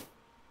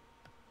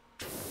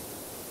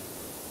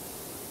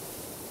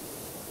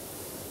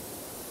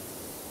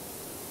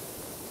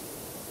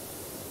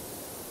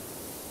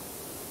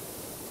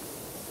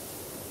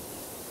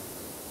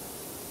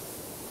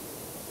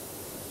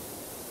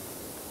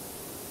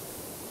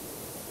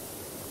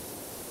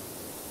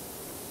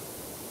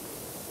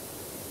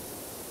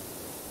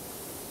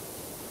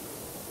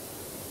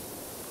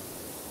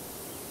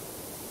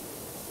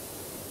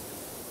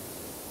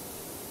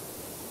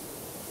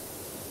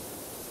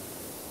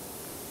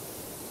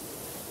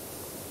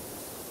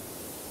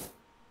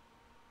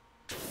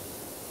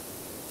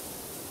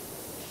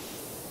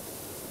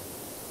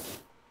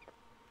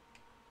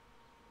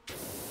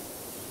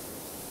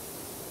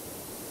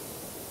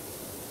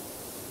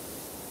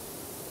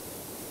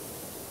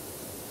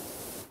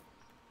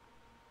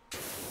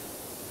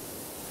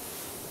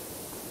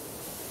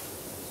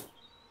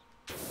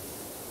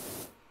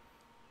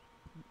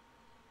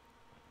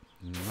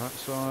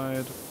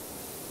 side.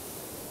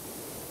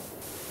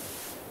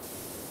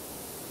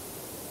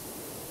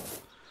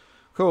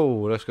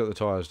 Cool, let's get the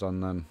tyres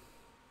done then.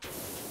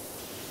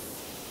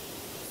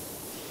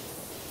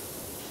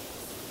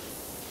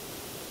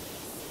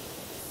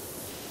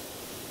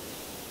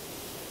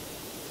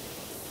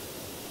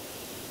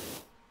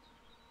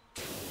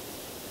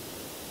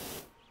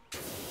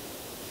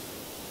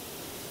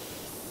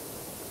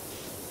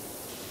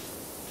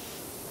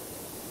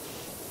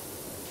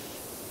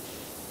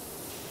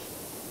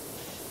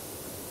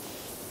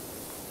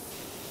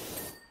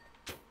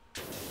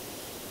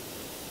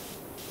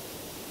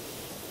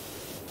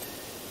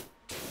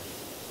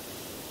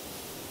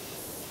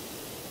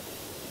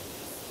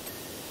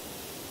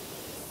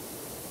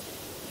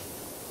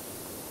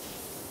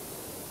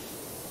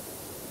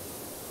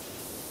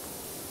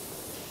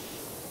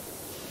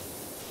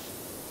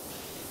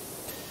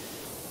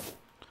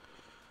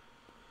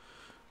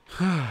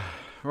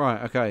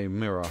 Right, okay,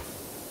 mirror.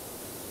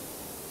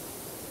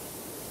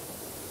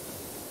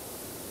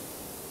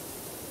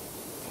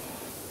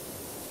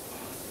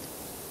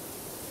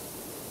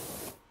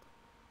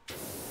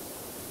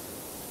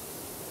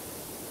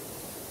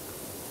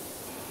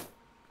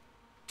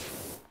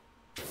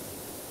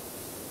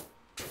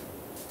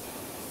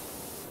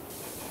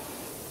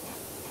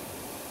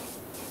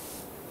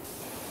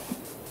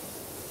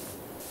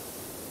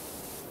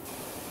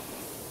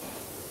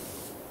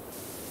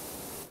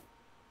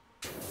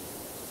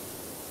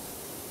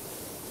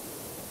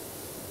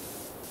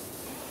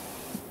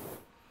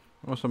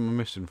 What's am I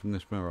missing from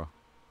this mirror?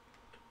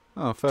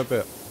 Oh, a fair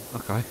bit.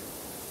 Okay.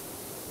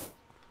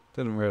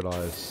 Didn't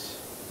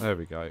realise. There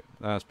we go.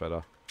 That's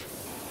better.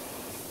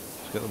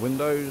 Let's get the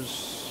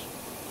windows.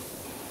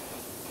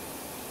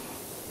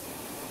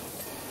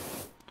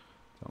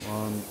 That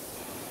one.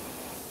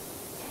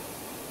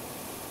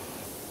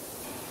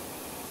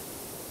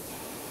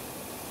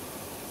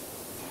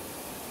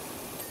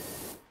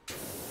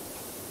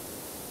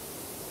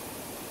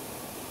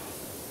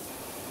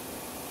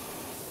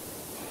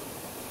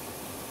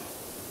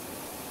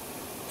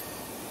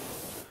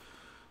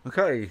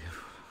 Okay,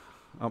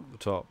 up the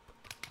top.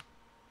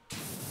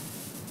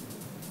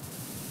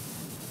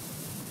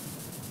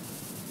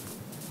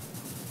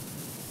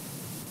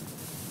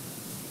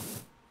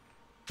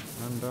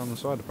 And down the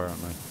side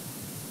apparently.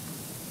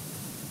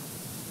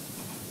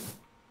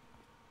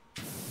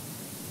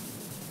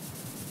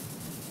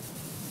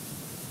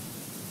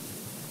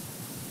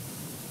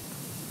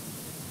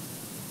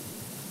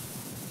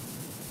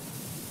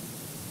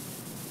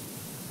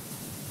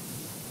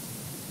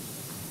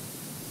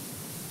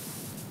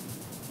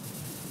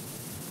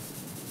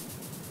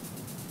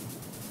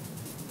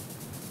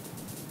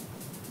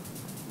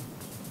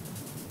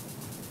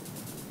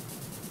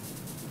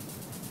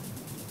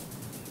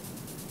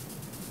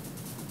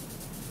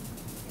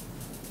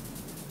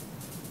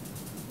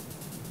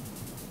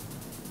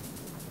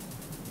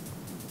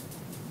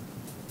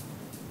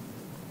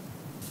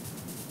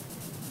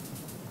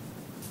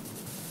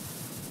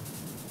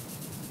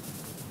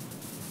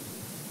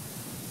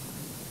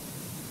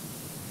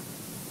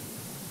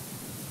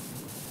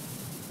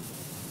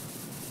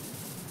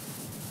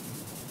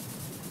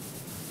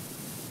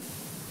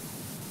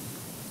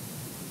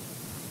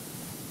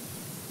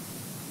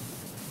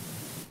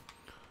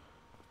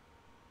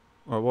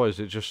 Right, why is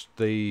it just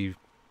the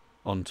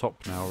on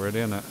top now, really,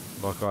 isn't it?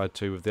 Like I had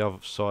to with the other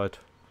side.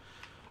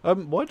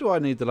 Why do I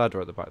need the ladder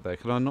at the back there?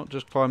 Can I not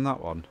just climb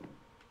that one?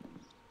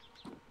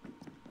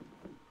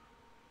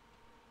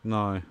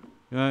 No.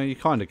 Yeah, you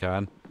kind of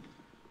can.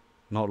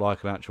 Not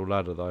like an actual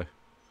ladder, though.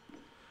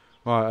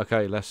 Right,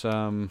 okay, let's,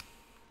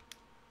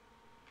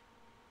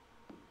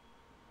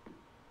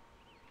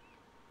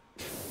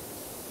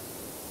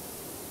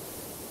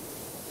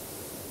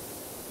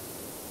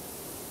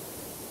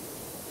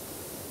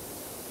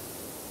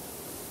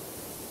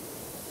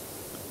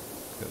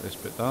 get this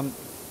bit done.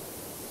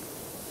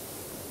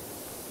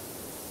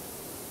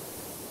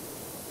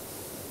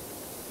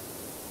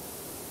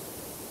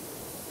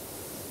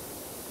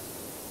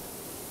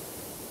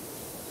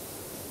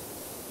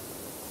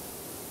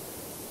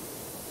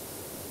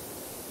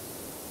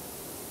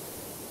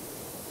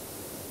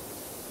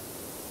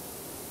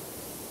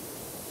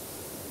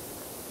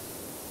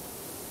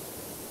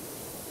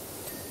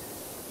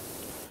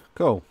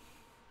 Cool.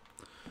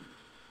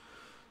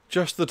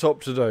 Just the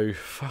top to do.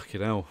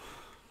 Fucking hell.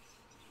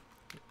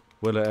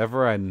 Will it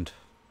ever end?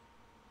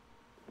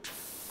 Let's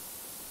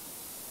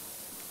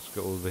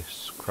get all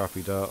this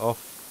crappy dirt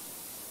off.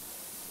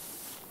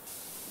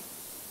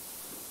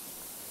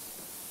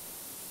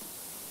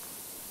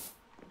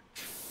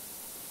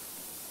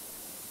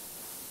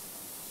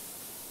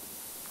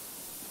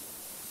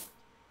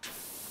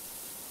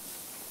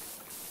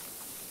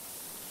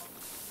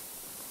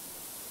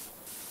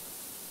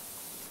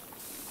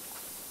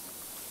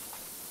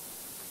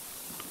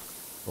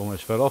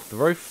 Almost fell off the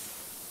roof.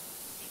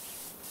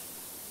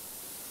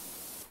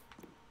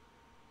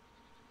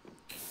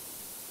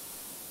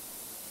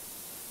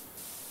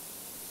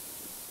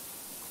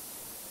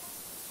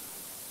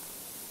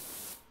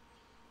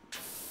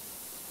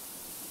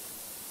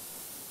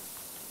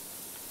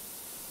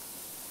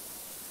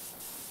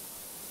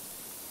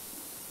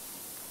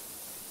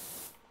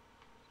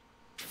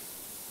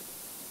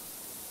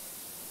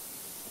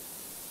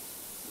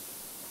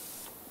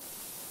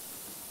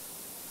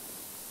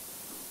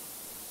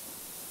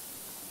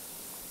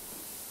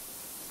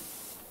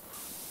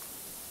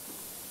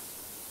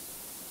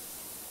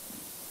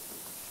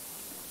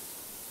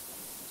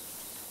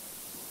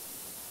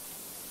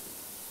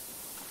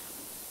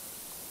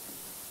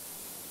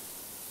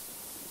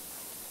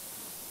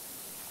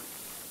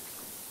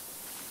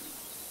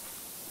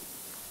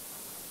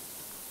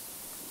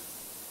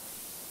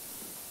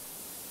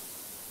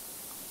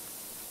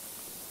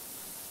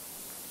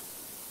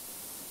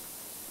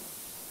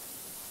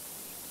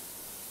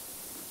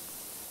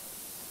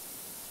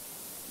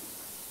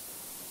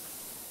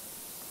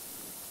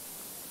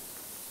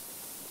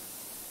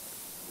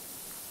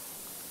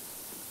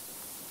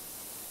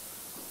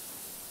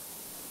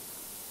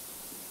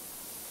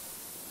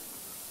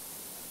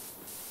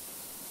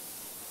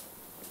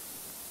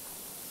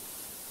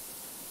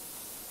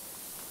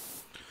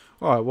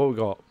 Alright, what we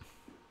got?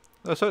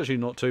 That's actually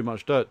not too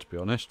much dirt, to be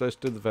honest. Let's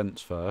do the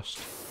vents first.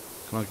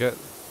 Can I get...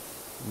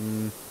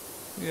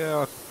 yeah,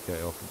 I can get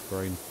it off with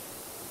green.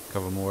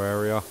 Cover more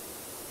area.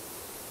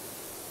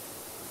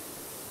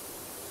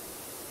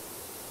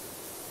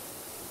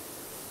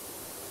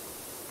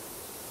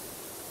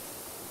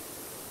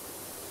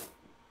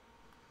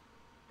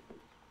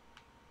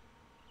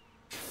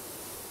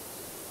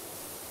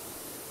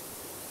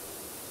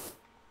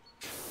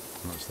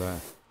 That's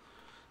there.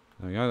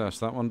 There we go, that's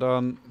that one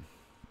done.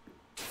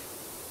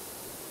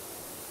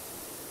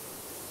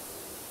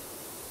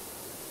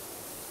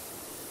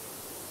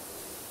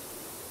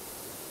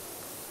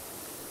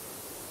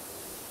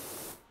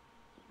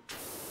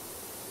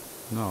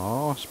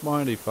 No,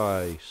 smiley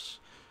face.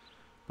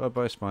 Bye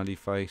bye, smiley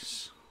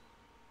face.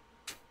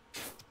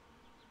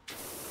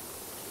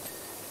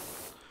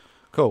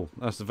 Cool,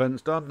 that's the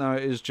vents done. Now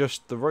it is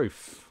just the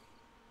roof.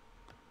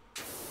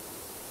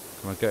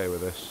 Can I get it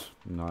with this?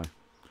 No.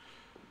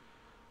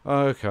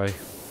 Okay.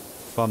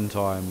 Fun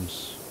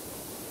times.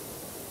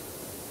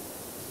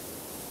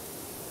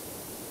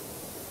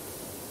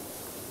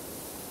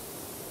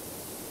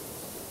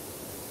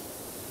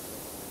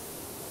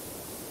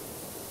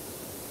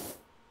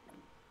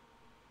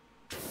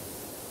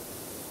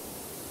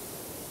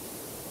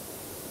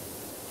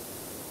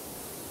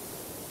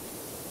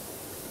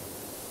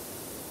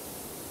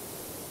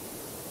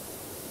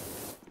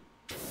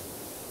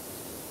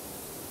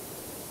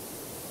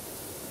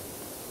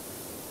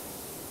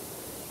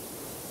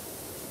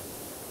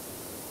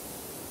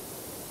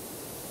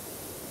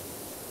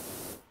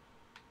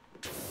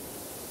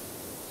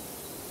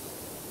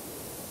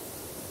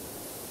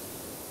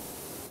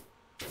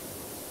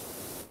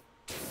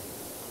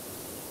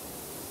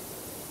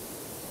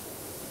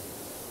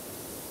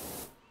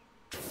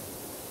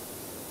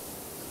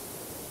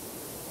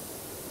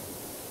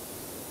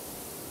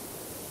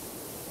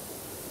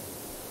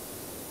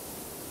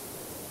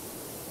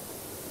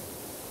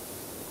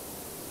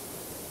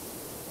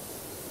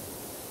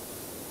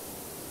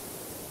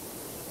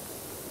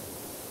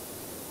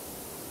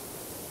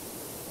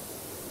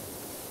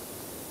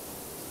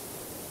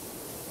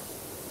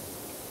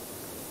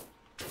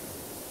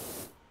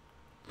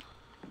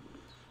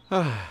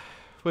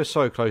 We're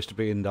so close to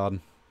being done.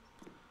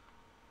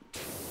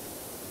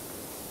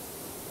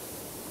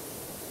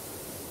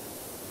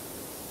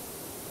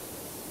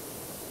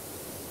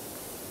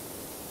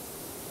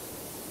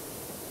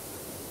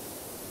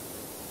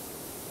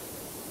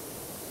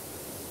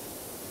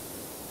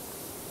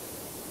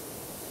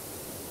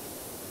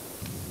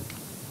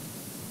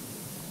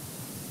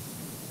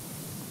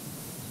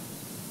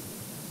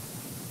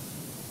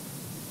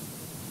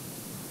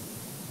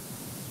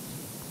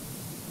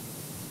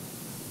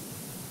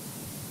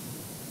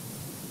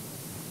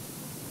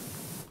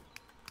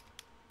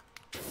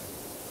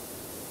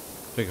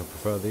 I think I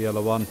prefer the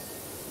yellow one.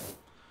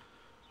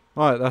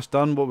 Right, that's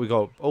done. What we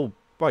got? Oh,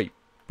 wait.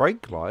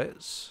 Brake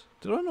lights?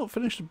 Did I not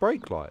finish the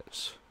brake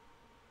lights?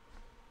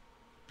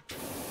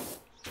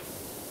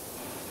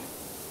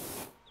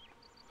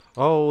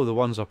 Oh, the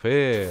ones up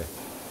here.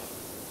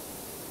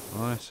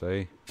 I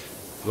see.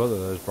 Got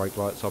those brake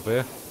lights up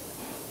here.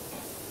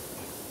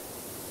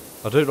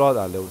 I do like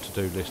that little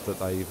to-do list that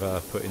they've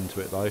put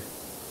into it, though.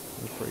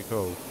 It's pretty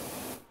cool.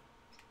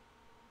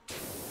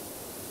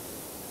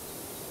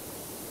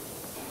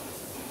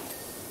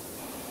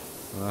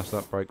 And that's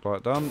that brake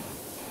light done.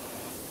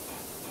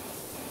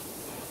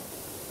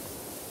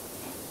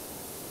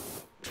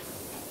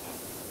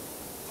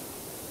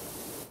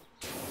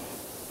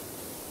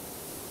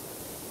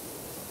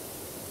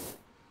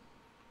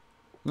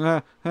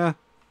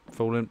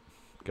 Falling.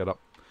 Get up.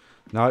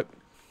 No.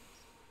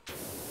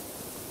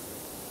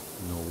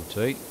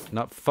 Naughty.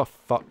 No, for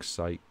fuck's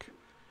sake.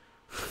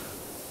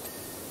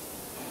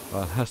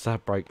 Well, that's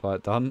that brake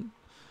light done.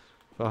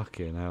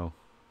 Fucking hell.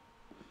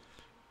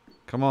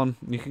 Come on,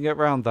 you can get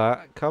round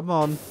that. Come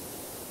on.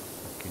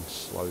 Fucking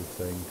slow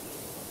thing.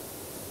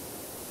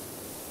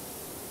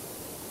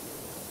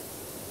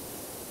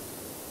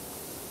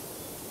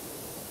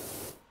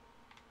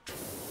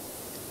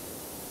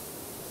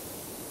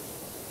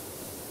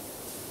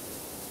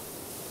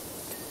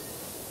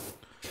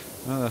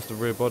 Oh, that's the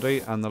rear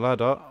body and the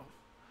ladder.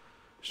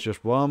 It's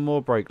just one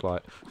more brake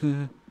light.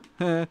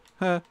 Okay,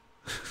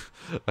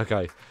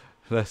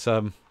 let's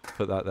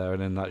put that there,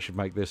 and then that should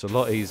make this a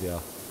lot easier.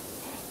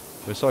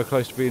 We're so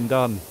close to being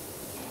done.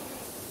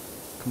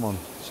 Come on,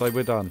 say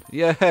we're done.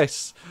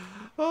 Yes!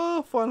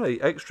 Oh,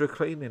 finally, extra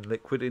cleaning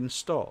liquid in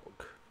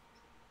stock.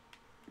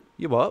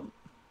 You what?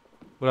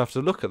 We'll have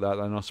to look at that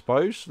then, I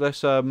suppose.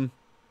 Let's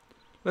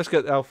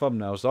get our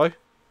thumbnails though.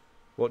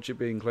 Watch it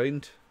being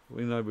cleaned.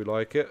 We know we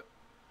like it.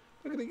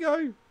 Look at it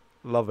go.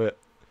 Love it.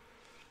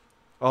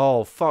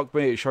 Oh, fuck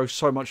me. It shows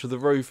so much of the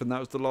roof, and that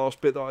was the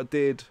last bit that I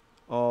did.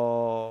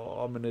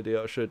 Oh, I'm an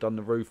idiot. I should have done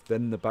the roof,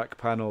 then the back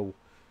panel.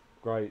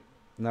 Great.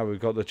 Now we've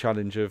got the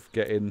challenge of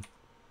getting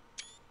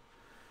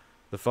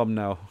the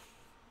thumbnail.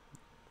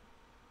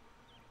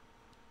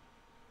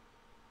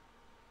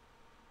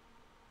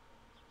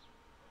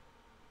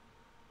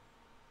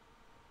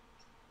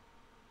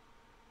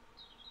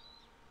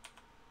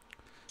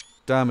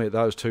 Damn it,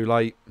 that was too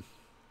late.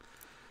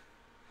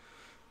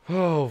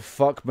 Oh,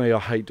 fuck me, I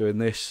hate doing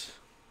this.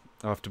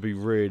 I have to be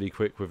really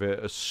quick with it.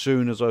 As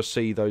soon as I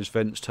see those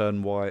vents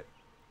turn white.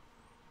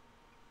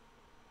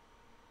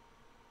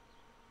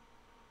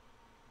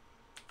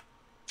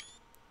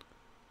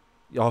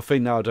 Yeah, I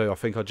think now I do. I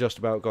think I just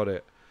about got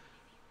it.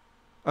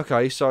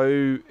 Okay,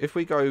 so if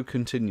we go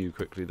continue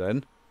quickly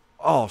then.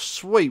 Oh,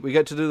 sweet, we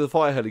get to do the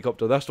fire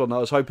helicopter. That's the one that I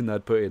was hoping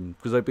they'd put in.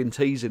 Because they've been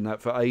teasing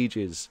that for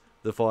ages.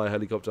 The fire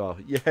helicopter.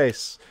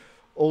 Yes.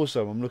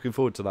 Awesome, I'm looking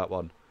forward to that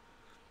one.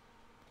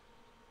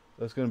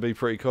 That's going to be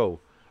pretty cool.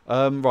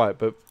 Right,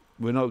 but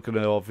we're not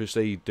going to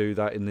obviously do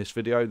that in this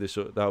video.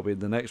 That'll be in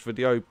the next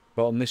video,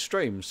 but on this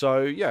stream.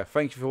 So yeah,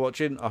 thank you for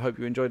watching. I hope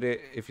you enjoyed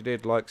it. If you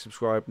did, like,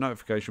 subscribe,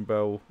 notification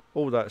bell,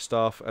 all that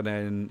stuff. And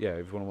then yeah,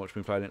 if you want to watch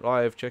me playing it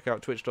live, check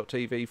out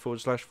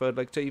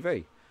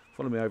twitch.tv/thirdlegtv.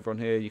 Follow me over on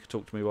here. You can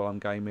talk to me while I'm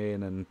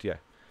gaming, and yeah,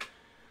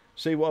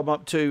 see what I'm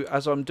up to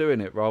as I'm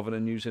doing it, rather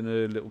than using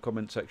a little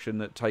comment section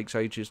that takes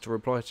ages to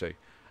reply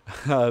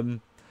to.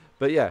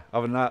 But yeah,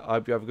 other than that, I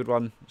hope you have a good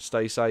one.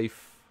 Stay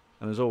safe,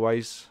 and as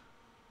always,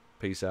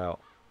 peace out.